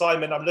weekend. And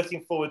Simon, I'm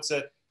looking forward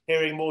to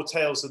hearing more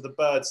tales of the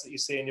birds that you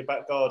see in your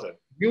back garden.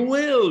 You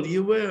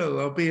will.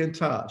 I'll be in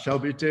touch. I'll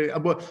be doing,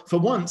 for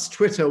once,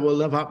 Twitter will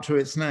live up to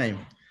its name.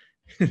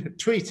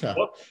 Twitter.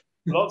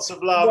 Lots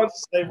of love.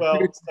 Stay well.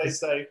 Stay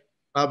safe.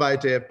 Bye-bye,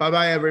 dear.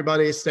 Bye-bye,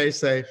 everybody. Stay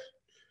safe.